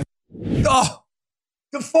Michigan. Oh,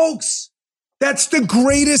 the folks, that's the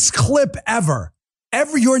greatest clip ever.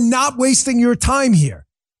 You're not wasting your time here.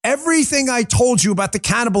 Everything I told you about the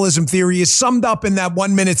cannibalism theory is summed up in that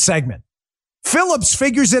 1 minute segment. Phillips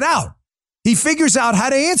figures it out. He figures out how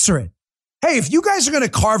to answer it. Hey, if you guys are going to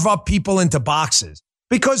carve up people into boxes,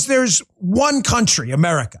 because there's one country,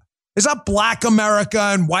 America. There's not black America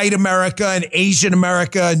and white America and Asian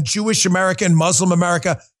America and Jewish America and Muslim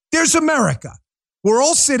America. There's America. We're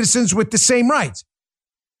all citizens with the same rights.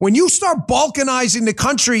 When you start balkanizing the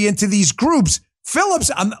country into these groups, Phillips,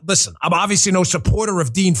 I'm obviously no supporter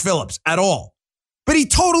of Dean Phillips at all, but he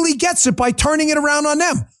totally gets it by turning it around on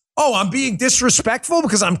them. Oh, I'm being disrespectful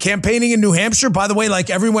because I'm campaigning in New Hampshire, by the way, like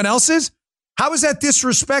everyone else is? How is that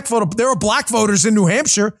disrespectful? There are black voters in New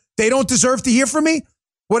Hampshire. They don't deserve to hear from me.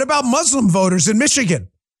 What about Muslim voters in Michigan?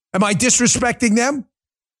 Am I disrespecting them?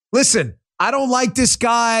 Listen, I don't like this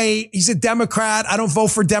guy. He's a Democrat. I don't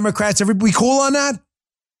vote for Democrats. Everybody cool on that?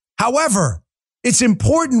 However, it's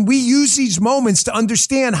important we use these moments to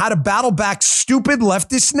understand how to battle back stupid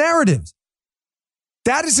leftist narratives.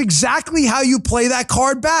 That is exactly how you play that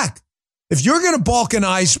card back. If you're going to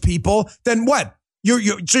balkanize people, then what?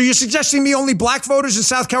 So you're suggesting me only black voters in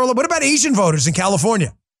South Carolina? What about Asian voters in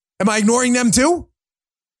California? Am I ignoring them too?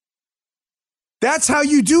 That's how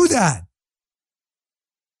you do that.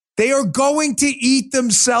 They are going to eat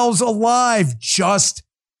themselves alive. Just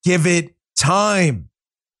give it time.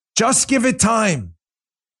 Just give it time.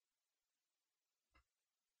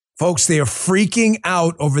 Folks, they are freaking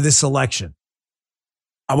out over this election.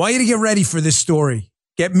 I want you to get ready for this story.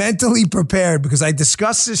 Get mentally prepared, because I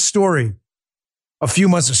discussed this story a few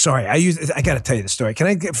months ago. Sorry, I got to tell you the story. Can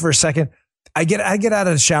I get for a second? I get out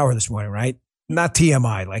of the shower this morning, right? Not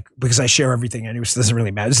TMI, because I share everything anyway, so it doesn't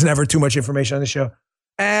really matter. There's never too much information on the show.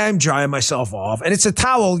 And I'm drying myself off. And it's a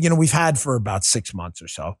towel, we've had for about 6 months or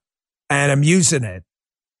so. And I'm using it.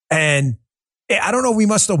 And I don't know, we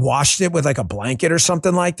must have washed it with like a blanket or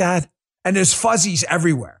something like that. And there's fuzzies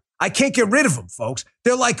everywhere. I can't get rid of them, folks.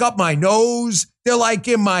 They're like up my nose. They're like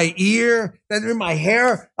in my ear. They're in my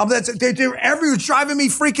hair. They're everywhere. It's driving me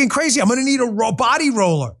freaking crazy. I'm going to need a body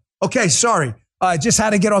roller. Okay, sorry. I just had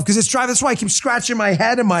to get off because it's driving. That's why I keep scratching my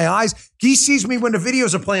head and my eyes. He sees me when the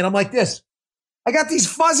videos are playing. I'm like this. I got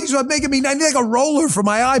these fuzzies that are making me, I need like a roller for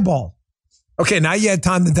my eyeball. Okay, now you had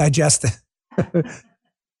time to digest it.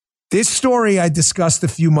 This story I discussed a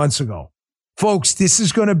few months ago. Folks, this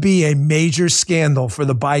is going to be a major scandal for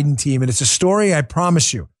the Biden team. And it's a story, I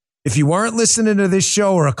promise you, if you weren't listening to this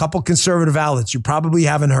show or a couple conservative outlets, you probably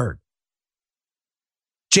haven't heard.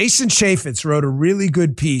 Jason Chaffetz wrote a really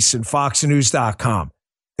good piece in foxnews.com.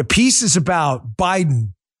 The piece is about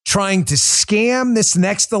Biden trying to scam this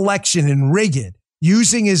next election and rig it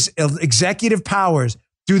using his executive powers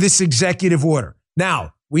through this executive order.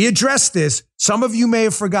 Now, we addressed this. Some of you may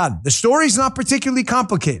have forgotten. The story's not particularly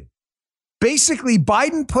complicated. Basically,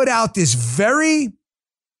 Biden put out this very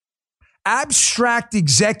abstract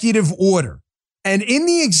executive order. And in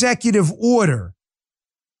the executive order,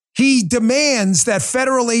 he demands that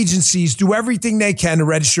federal agencies do everything they can to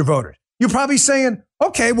register voters. You're probably saying,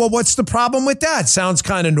 okay, well, what's the problem with that? Sounds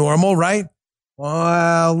kind of normal, right?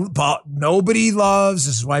 Well, but nobody loves,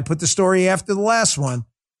 this is why I put the story after the last one,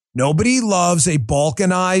 nobody loves a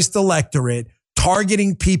balkanized electorate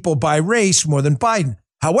targeting people by race more than Biden.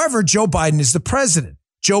 However, Joe Biden is the president.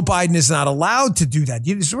 Joe Biden is not allowed to do that.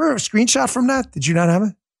 Is there a screenshot from that? Did you not have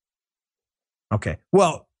it? Okay.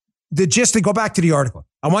 Well, just to go back to the article,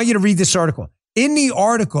 I want you to read this article. In the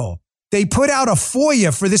article, they put out a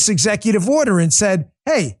FOIA for this executive order and said,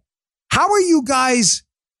 hey, how are you guys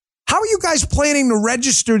planning to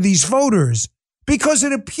register these voters? Because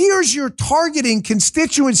it appears you're targeting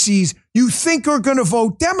constituencies you think are going to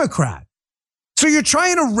vote Democrat. So you're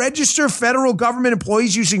trying to register federal government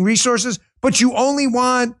employees using resources, but you only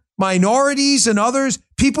want minorities and others,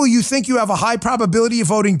 people you think you have a high probability of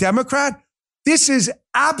voting Democrat. This is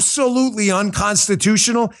absolutely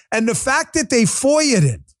unconstitutional. And the fact that they FOIA'd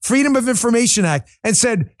it, Freedom of Information Act, and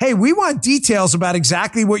said, hey, we want details about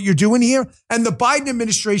exactly what you're doing here. And the Biden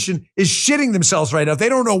administration is shitting themselves right now. They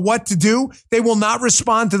don't know what to do. They will not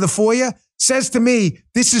respond to the FOIA. Says to me,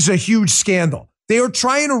 this is a huge scandal. They are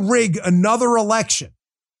trying to rig another election,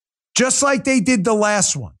 just like they did the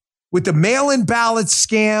last one, with the mail-in ballot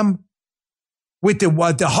scam, with the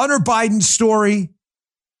Hunter Biden story.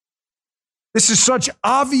 This is such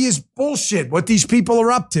obvious bullshit what these people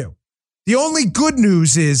are up to. The only good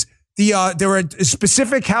news is there are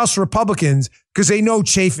specific House Republicans, because they know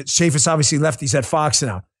Chaffetz obviously lefties at Fox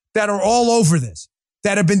now, that are all over this,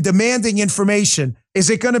 that have been demanding information. Is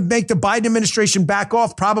it going to make the Biden administration back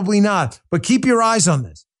off? Probably not. But keep your eyes on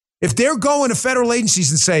this. If they're going to federal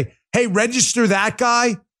agencies and say, hey, register that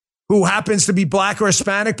guy who happens to be black or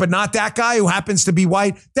Hispanic, but not that guy who happens to be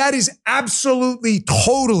white, that is absolutely,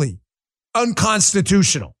 totally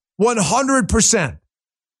unconstitutional. 100%.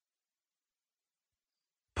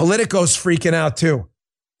 Politico's freaking out too.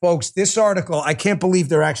 Folks, this article, I can't believe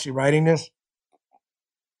they're actually writing this.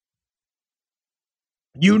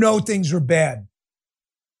 You know things are bad.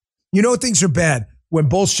 You know things are bad when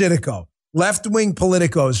Bullshitico, left-wing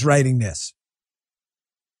Politico, is writing this.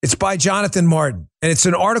 It's by Jonathan Martin, and it's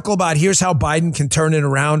an article about here's how Biden can turn it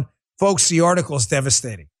around. Folks, the article is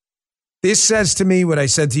devastating. This says to me what I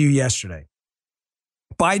said to you yesterday.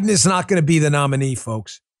 Biden is not going to be the nominee,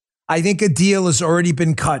 folks. I think a deal has already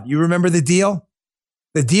been cut. You remember the deal?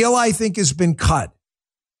 The deal I think has been cut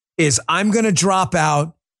is I'm going to drop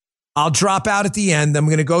out. I'll drop out at the end. I'm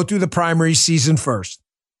going to go through the primary season first.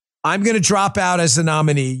 I'm going to drop out as the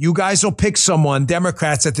nominee. You guys will pick someone,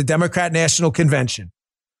 Democrats, at the Democrat National Convention.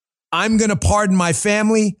 I'm going to pardon my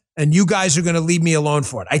family, and you guys are going to leave me alone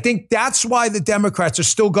for it. I think that's why the Democrats are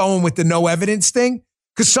still going with the no evidence thing,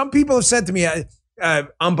 because some people have said to me,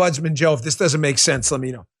 Ombudsman Joe, if this doesn't make sense, let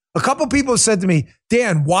me know. A couple people have said to me,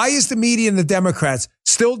 Dan, why is the media and the Democrats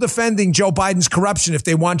still defending Joe Biden's corruption if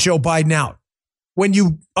they want Joe Biden out? When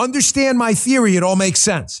you understand my theory, it all makes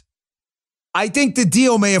sense. I think the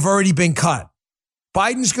deal may have already been cut.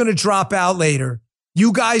 Biden's going to drop out later.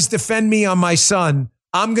 You guys defend me on my son.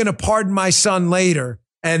 I'm going to pardon my son later,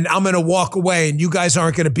 and I'm going to walk away, and you guys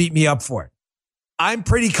aren't going to beat me up for it. I'm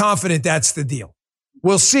pretty confident that's the deal.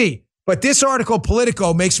 We'll see. But this article,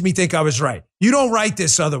 Politico, makes me think I was right. You don't write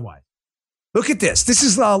this otherwise. Look at this. This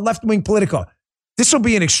is left-wing Politico. This will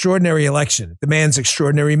be an extraordinary election. It demands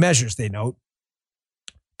extraordinary measures, they note.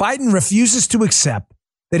 Biden refuses to accept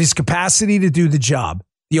that his capacity to do the job,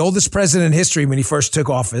 the oldest president in history when he first took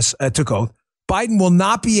oath, Biden will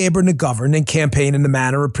not be able to govern and campaign in the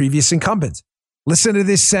manner of previous incumbents. Listen to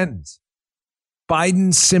this sentence.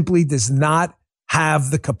 Biden simply does not have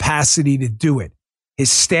the capacity to do it.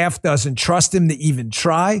 His staff doesn't trust him to even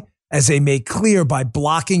try, as they made clear by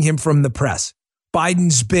blocking him from the press.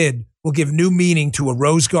 Biden's bid will give new meaning to a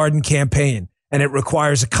Rose Garden campaign, and it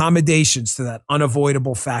requires accommodations to that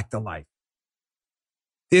unavoidable fact of life.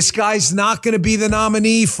 This guy's not going to be the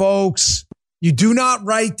nominee, folks. You do not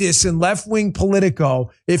write this in left-wing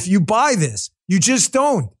Politico if you buy this. You just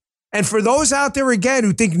don't. And for those out there, again,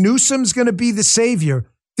 who think Newsom's going to be the savior,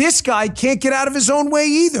 this guy can't get out of his own way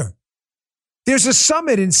either. There's a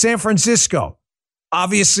summit in San Francisco.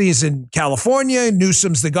 Obviously, is in California.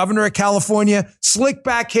 Newsom's the governor of California. Slick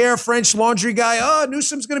back hair, French laundry guy. Oh,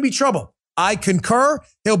 Newsom's going to be trouble. I concur.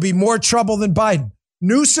 He'll be more trouble than Biden.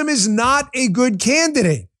 Newsom is not a good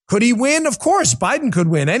candidate. Could he win? Of course, Biden could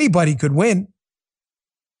win. Anybody could win.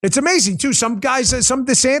 It's amazing, too. Some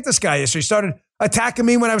DeSantis guy yesterday started attacking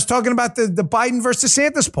me when I was talking about the Biden versus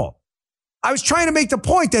DeSantis poll. I was trying to make the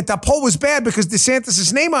point that the poll was bad because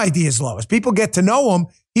DeSantis' name ID is low. As people get to know him,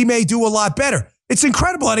 he may do a lot better. It's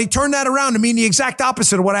incredible how they turned that around to mean the exact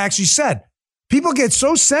opposite of what I actually said. People get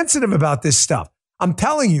so sensitive about this stuff. I'm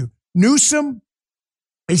telling you, Newsom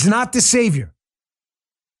is not the savior.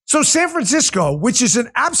 So San Francisco, which is an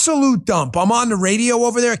absolute dump. I'm on the radio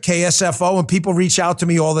over there at KSFO and people reach out to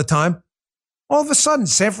me all the time. All of a sudden,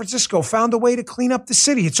 San Francisco found a way to clean up the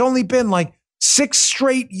city. It's only been like 6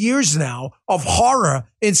 straight years now of horror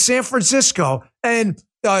in San Francisco. And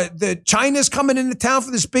the China's coming into town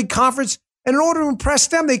for this big conference. And in order to impress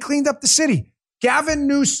them, they cleaned up the city. Gavin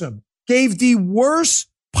Newsom gave the worst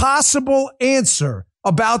possible answer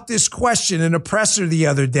about this question in a presser the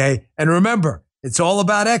other day. And remember, it's all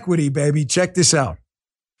about equity, baby. Check this out.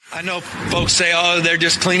 I know folks say, oh, they're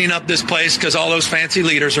just cleaning up this place because all those fancy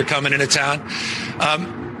leaders are coming into town.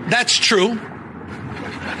 That's true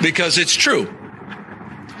because it's true.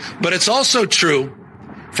 But it's also true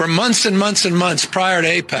for months and months and months prior to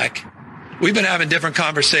APEC. We've been having different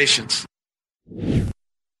conversations.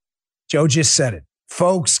 Joe just said it.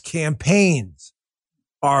 Folks, campaigns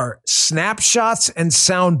are snapshots and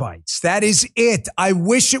sound bites. That is it. I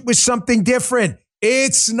wish it was something different.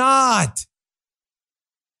 It's not.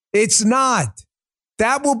 It's not.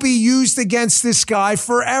 That will be used against this guy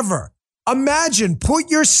forever. Imagine,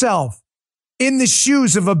 put yourself in the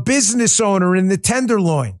shoes of a business owner in the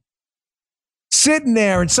Tenderloin, sitting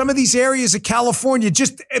there in some of these areas of California,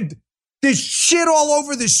 just there's shit all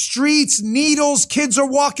over the streets, needles, kids are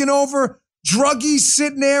walking over, druggies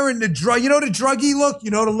sitting there in the drug. You know the druggie look?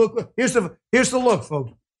 You know the look? Here's the look,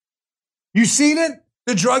 folks. You seen it?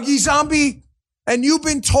 The druggie zombie? And you've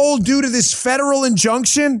been told due to this federal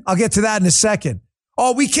injunction, I'll get to that in a second,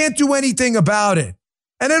 oh, we can't do anything about it.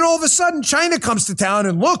 And then all of a sudden, China comes to town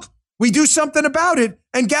and look, we do something about it.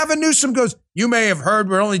 And Gavin Newsom goes, you may have heard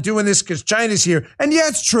we're only doing this because China's here. And yeah,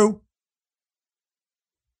 it's true.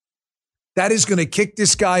 That is going to kick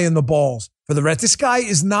this guy in the balls for the rest. This guy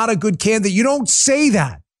is not a good candidate. You don't say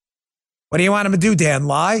that. What do you want him to do, Dan?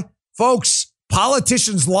 Lie? Folks,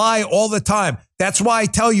 politicians lie all the time. That's why I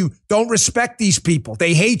tell you, don't respect these people.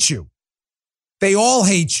 They hate you. They all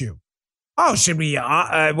hate you. Oh, should we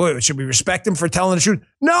respect him for telling the truth?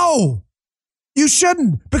 No, you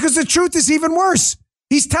shouldn't, because the truth is even worse.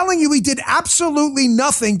 He's telling you he did absolutely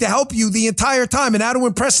nothing to help you the entire time. And how to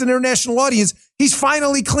impress an international audience, he's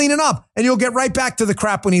finally cleaning up. And you'll get right back to the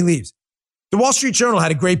crap when he leaves. The Wall Street Journal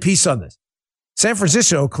had a great piece on this. San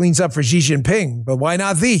Francisco cleans up for Xi Jinping, but why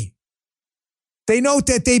not thee? They note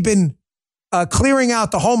that they've been clearing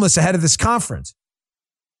out the homeless ahead of this conference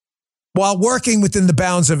while working within the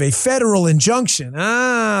bounds of a federal injunction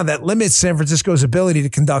that limits San Francisco's ability to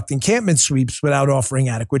conduct encampment sweeps without offering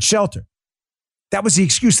adequate shelter. That was the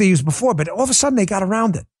excuse they used before, but all of a sudden they got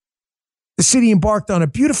around it. The city embarked on a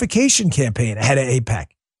beautification campaign ahead of APEC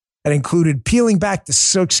that included peeling back the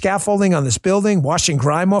silk scaffolding on this building, washing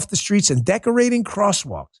grime off the streets, and decorating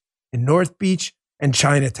crosswalks in North Beach and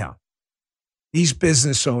Chinatown. These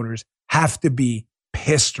business owners have to be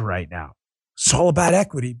pissed right now. It's all about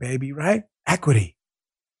equity, baby, right? Equity.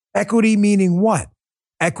 Equity meaning what?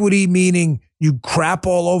 Equity meaning you crap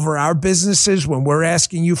all over our businesses when we're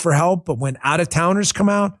asking you for help, but when out-of-towners come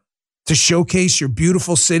out to showcase your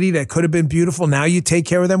beautiful city that could have been beautiful, now you take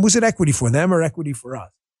care of them. Was it equity for them or equity for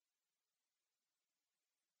us?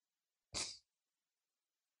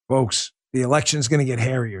 Folks, the election's going to get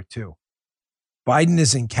hairier too. Biden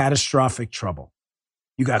is in catastrophic trouble.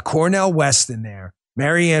 You got Cornel West in there,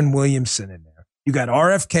 Marianne Williamson in there. You got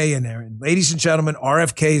RFK in there. And ladies and gentlemen,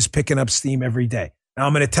 RFK is picking up steam every day. Now,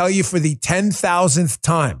 I'm going to tell you for the 10,000th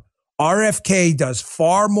time, RFK does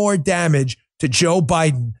far more damage to Joe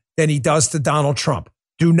Biden than he does to Donald Trump.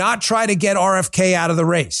 Do not try to get RFK out of the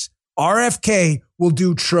race. RFK will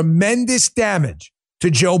do tremendous damage to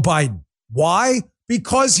Joe Biden. Why?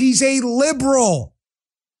 Because he's a liberal.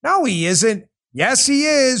 No, he isn't. Yes, he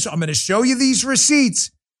is. I'm going to show you these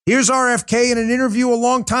receipts. Here's RFK in an interview a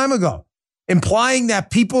long time ago, implying that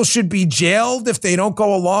people should be jailed if they don't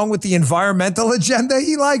go along with the environmental agenda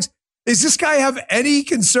he likes. Does this guy have any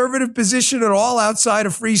conservative position at all outside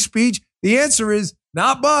of free speech? The answer is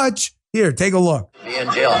not much. Here, take a look. Be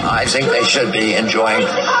in jail. I think they should be enjoying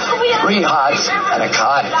 3 hots and a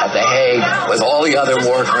cot at The Hague with all the other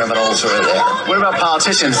war criminals who are there. What about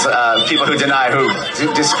politicians, people who deny, who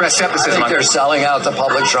express skepticism? I think they're selling out the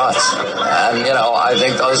public trust. And, I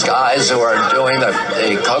think those guys who are doing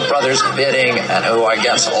the Koch brothers bidding and who are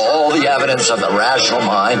against all the evidence of the rational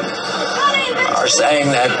mind are saying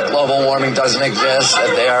that global warming doesn't exist,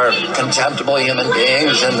 that they are contemptible human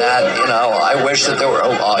beings, and that, I wish that there were a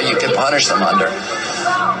law you could punish them under.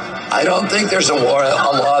 I don't think there's a law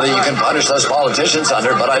that you can punish those politicians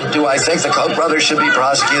under, but I think the Koch brothers should be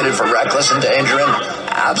prosecuted for reckless endangering?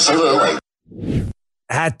 Absolutely.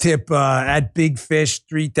 Hat tip at Big Fish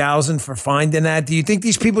 3000 for finding that. Do you think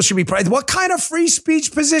these people should be what kind of free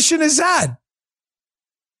speech position is that?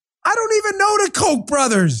 I don't even know the Koch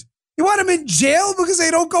brothers. You want them in jail because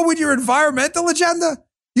they don't go with your environmental agenda?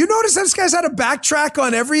 You notice this guy's had to backtrack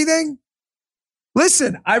on everything?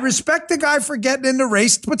 Listen, I respect the guy for getting in the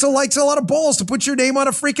race, puts a lot of balls to put your name on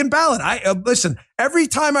a freaking ballot. Listen, every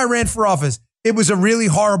time I ran for office, it was a really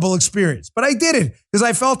horrible experience, but I did it because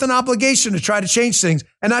I felt an obligation to try to change things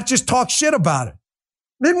and not just talk shit about it.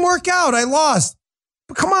 It didn't work out. I lost.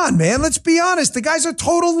 But come on, man. Let's be honest. The guy's a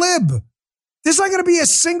total lib. There's not going to be a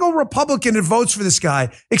single Republican that votes for this guy,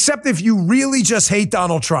 except if you really just hate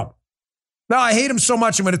Donald Trump. No, I hate him so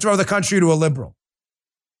much, I'm going to throw the country to a liberal.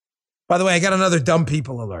 By the way, I got another dumb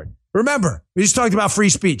people alert. Remember, we just talked about free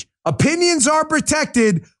speech. Opinions are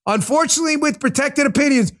protected. Unfortunately, with protected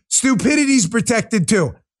opinions, stupidity's protected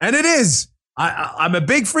too. And it is. I'm a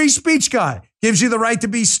big free speech guy. Gives you the right to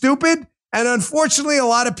be stupid. And unfortunately, a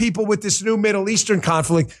lot of people with this new Middle Eastern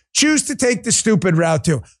conflict choose to take the stupid route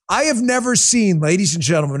too. I have never seen, ladies and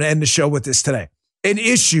gentlemen, end the show with this today, an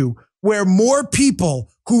issue where more people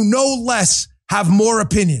who know less have more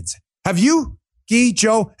opinions. Have you, Guy,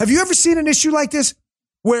 Joe, have you ever seen an issue like this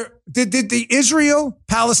where the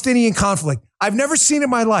Israel-Palestinian conflict, I've never seen it in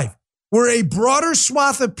my life, where a broader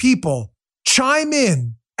swath of people chime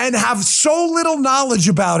in and have so little knowledge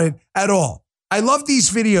about it at all. I love these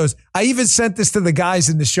videos. I even sent this to the guys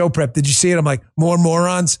in the show prep. Did you see it? I'm like, more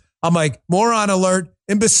morons. I'm like, moron alert,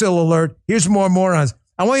 imbecile alert. Here's more morons.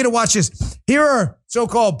 I want you to watch this. Here are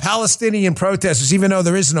so-called Palestinian protesters, even though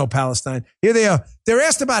there is no Palestine. Here they are. They're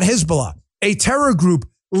asked about Hezbollah, a terror group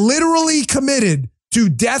literally committed to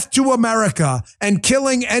death to America and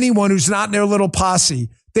killing anyone who's not in their little posse.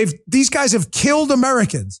 These guys have killed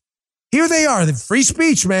Americans. Here they are. The free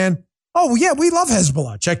speech, man. Oh, yeah, we love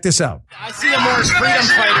Hezbollah. Check this out. I see them more as freedom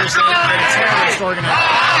fighters than a terrorist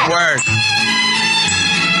organization. Word.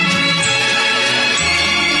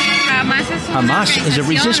 Hamas is a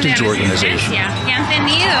resistance organization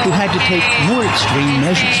who had to take more extreme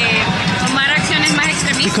measures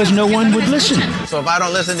because no one would listen. So if I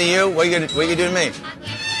don't listen to you, what you do to me?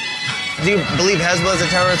 Do you believe Hezbollah is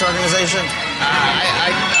a terrorist organization?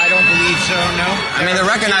 I don't believe so, no. I mean, they're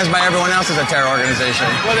recognized by everyone else as a terror organization.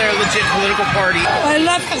 Well, they're a legit political party. I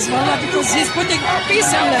love Hezbollah because he's putting peace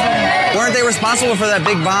in Lebanon. Weren't they responsible for that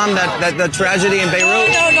big bomb, that the tragedy in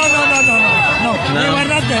Beirut? No. They were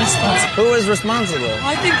not the responsible. Who was responsible?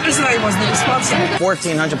 I think Israel was the responsible.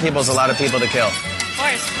 1,400 people is a lot of people to kill. Of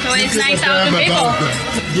course. So it's 9,000 people.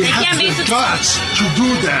 They have the guts to do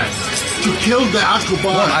that, to kill the Aqaba.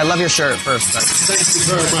 Well, I love your shirt first. Thank you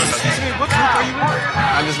very much. What group are you in?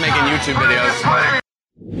 I'm just making YouTube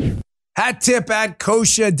videos. Hat tip at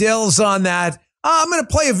Kosha Dills on that. I'm going to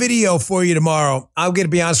play a video for you tomorrow. I'm going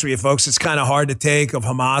to be honest with you, folks. It's kind of hard to take of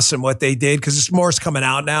Hamas and what they did because there's more's coming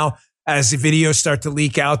out now as the videos start to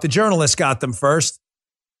leak out. The journalists got them first.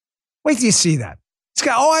 Wait till you see that. This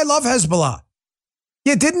guy, I love Hezbollah.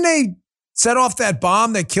 Yeah, didn't they set off that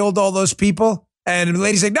bomb that killed all those people? And the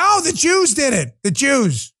lady's like, no, the Jews did it. The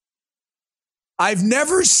Jews. I've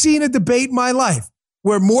never seen a debate in my life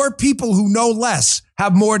where more people who know less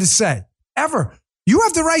have more to say. Ever. You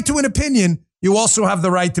have the right to an opinion. You also have the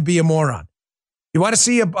right to be a moron. You want to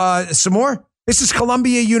see some more? This is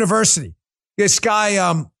Columbia University. This guy,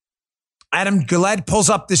 Adam Gillette, pulls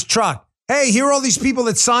up this truck. Hey, here are all these people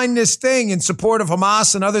that signed this thing in support of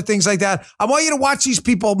Hamas and other things like that. I want you to watch these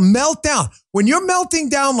people melt down. When you're melting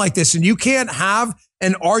down like this and you can't have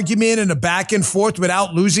an argument and a back and forth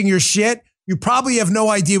without losing your shit, you probably have no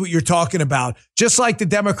idea what you're talking about. Just like the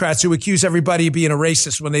Democrats who accuse everybody of being a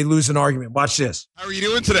racist when they lose an argument. Watch this. How are you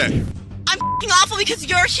doing today? I'm awful because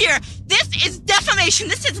you're here. This is defamation.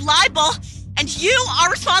 This is libel. And you are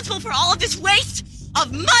responsible for all of this waste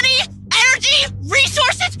of money, energy,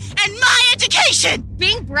 resources, and my education.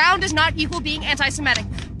 Being brown does not equal being anti-Semitic.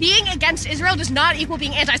 Being against Israel does not equal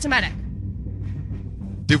being anti-Semitic.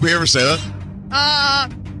 Did we ever say that?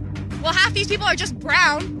 Well, half these people are just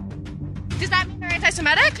brown. Does that mean they're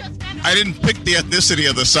anti-Semitic? I didn't pick the ethnicity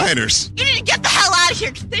of the signers. You need to get the hell out of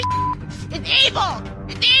here, because this is evil.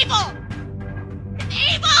 It's evil. It's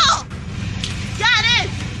evil. Yeah, it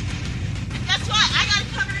is. And guess what? I gotta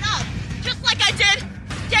cover it up. Just like I did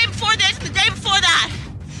the day before this and the day before that.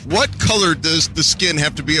 What color does the skin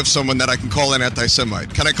have to be of someone that I can call an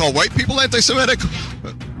anti-Semite? Can I call white people anti-Semitic?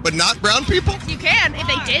 but not brown people? You can if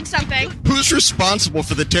they did something. Who's responsible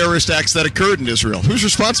for the terrorist acts that occurred in Israel? Who's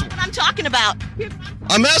responsible? That's what I'm talking about.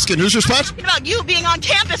 I'm asking, who's responsible? I'm talking about you being on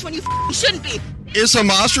campus when you shouldn't be. Is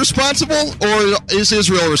Hamas responsible or is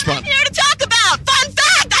Israel responsible? Here to talk about. Fun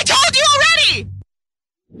fact, I told you already.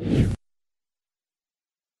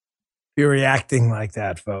 If you're reacting like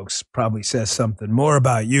that, folks, probably says something more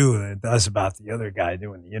about you than it does about the other guy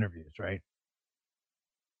doing the interviews, right?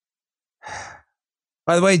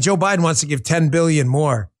 By the way, Joe Biden wants to give $10 billion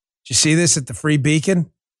more. Did you see this at the Free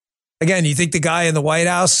Beacon? Again, you think the guy in the White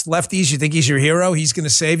House, lefties, you think he's your hero? He's going to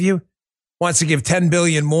save you? Wants to give $10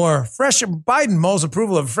 billion more. Biden mulls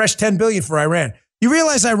approval of a fresh $10 billion for Iran. You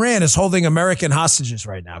realize Iran is holding American hostages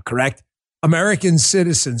right now, correct? American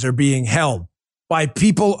citizens are being held by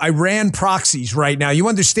people, Iran proxies right now. You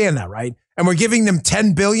understand that, right? And we're giving them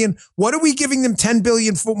 $10 billion. What are we giving them $10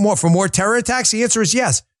 billion for more? For more terror attacks? The answer is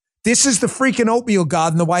yes. This is the freaking oatmeal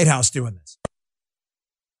god in the White House doing this.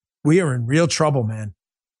 We are in real trouble, man.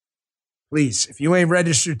 Please, if you ain't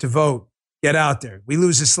registered to vote, get out there. We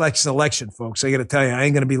lose this election, folks. I got to tell you, I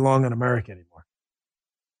ain't going to be long on America anymore.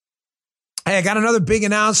 Hey, I got another big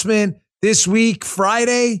announcement this week,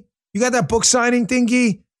 Friday. You got that book signing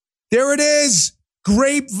thingy? There it is.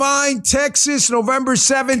 Grapevine, Texas, November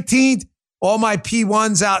 17th. All my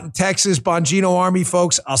P1s out in Texas, Bongino Army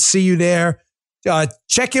folks. I'll see you there.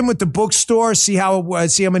 Check in with the bookstore. See how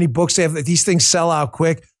many books they have. These things sell out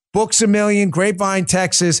quick. Books a Million, Grapevine,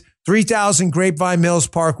 Texas, 3000 Grapevine Mills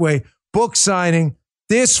Parkway. Book signing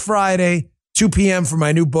this Friday, 2 p.m. for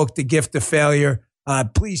my new book, The Gift of Failure.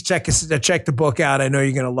 Please check the book out. I know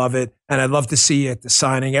you're going to love it. And I'd love to see you at the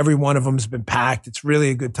signing. Every one of them has been packed. It's really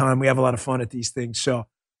a good time. We have a lot of fun at these things. So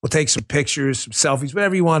we'll take some pictures, some selfies,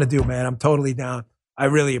 whatever you want to do, man. I'm totally down. I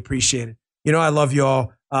really appreciate it. You know, I love you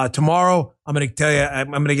all. Tomorrow, I'm going to tell you, I'm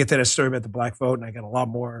going to get to that story about the black vote, and I got a lot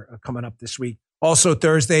more coming up this week. Also,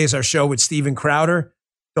 Thursday is our show with Steven Crowder.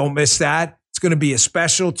 Don't miss that. It's going to be a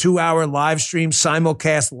special 2-hour live stream,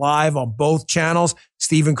 simulcast live on both channels,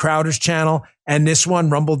 Steven Crowder's channel and this one,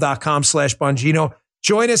 rumble.com/Bongino.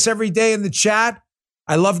 Join us every day in the chat.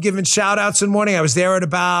 I love giving shout outs in the morning. I was there at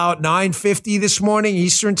about 9:50 this morning,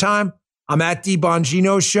 Eastern time. I'm at the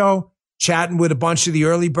Bongino show, chatting with a bunch of the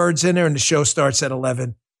early birds in there, and the show starts at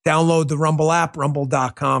 11. Download the Rumble app,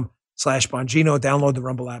 rumble.com/Bongino. Download the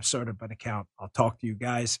Rumble app, start up an account. I'll talk to you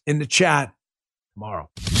guys in the chat tomorrow.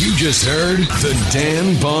 You just heard the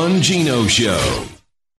Dan Bongino Show.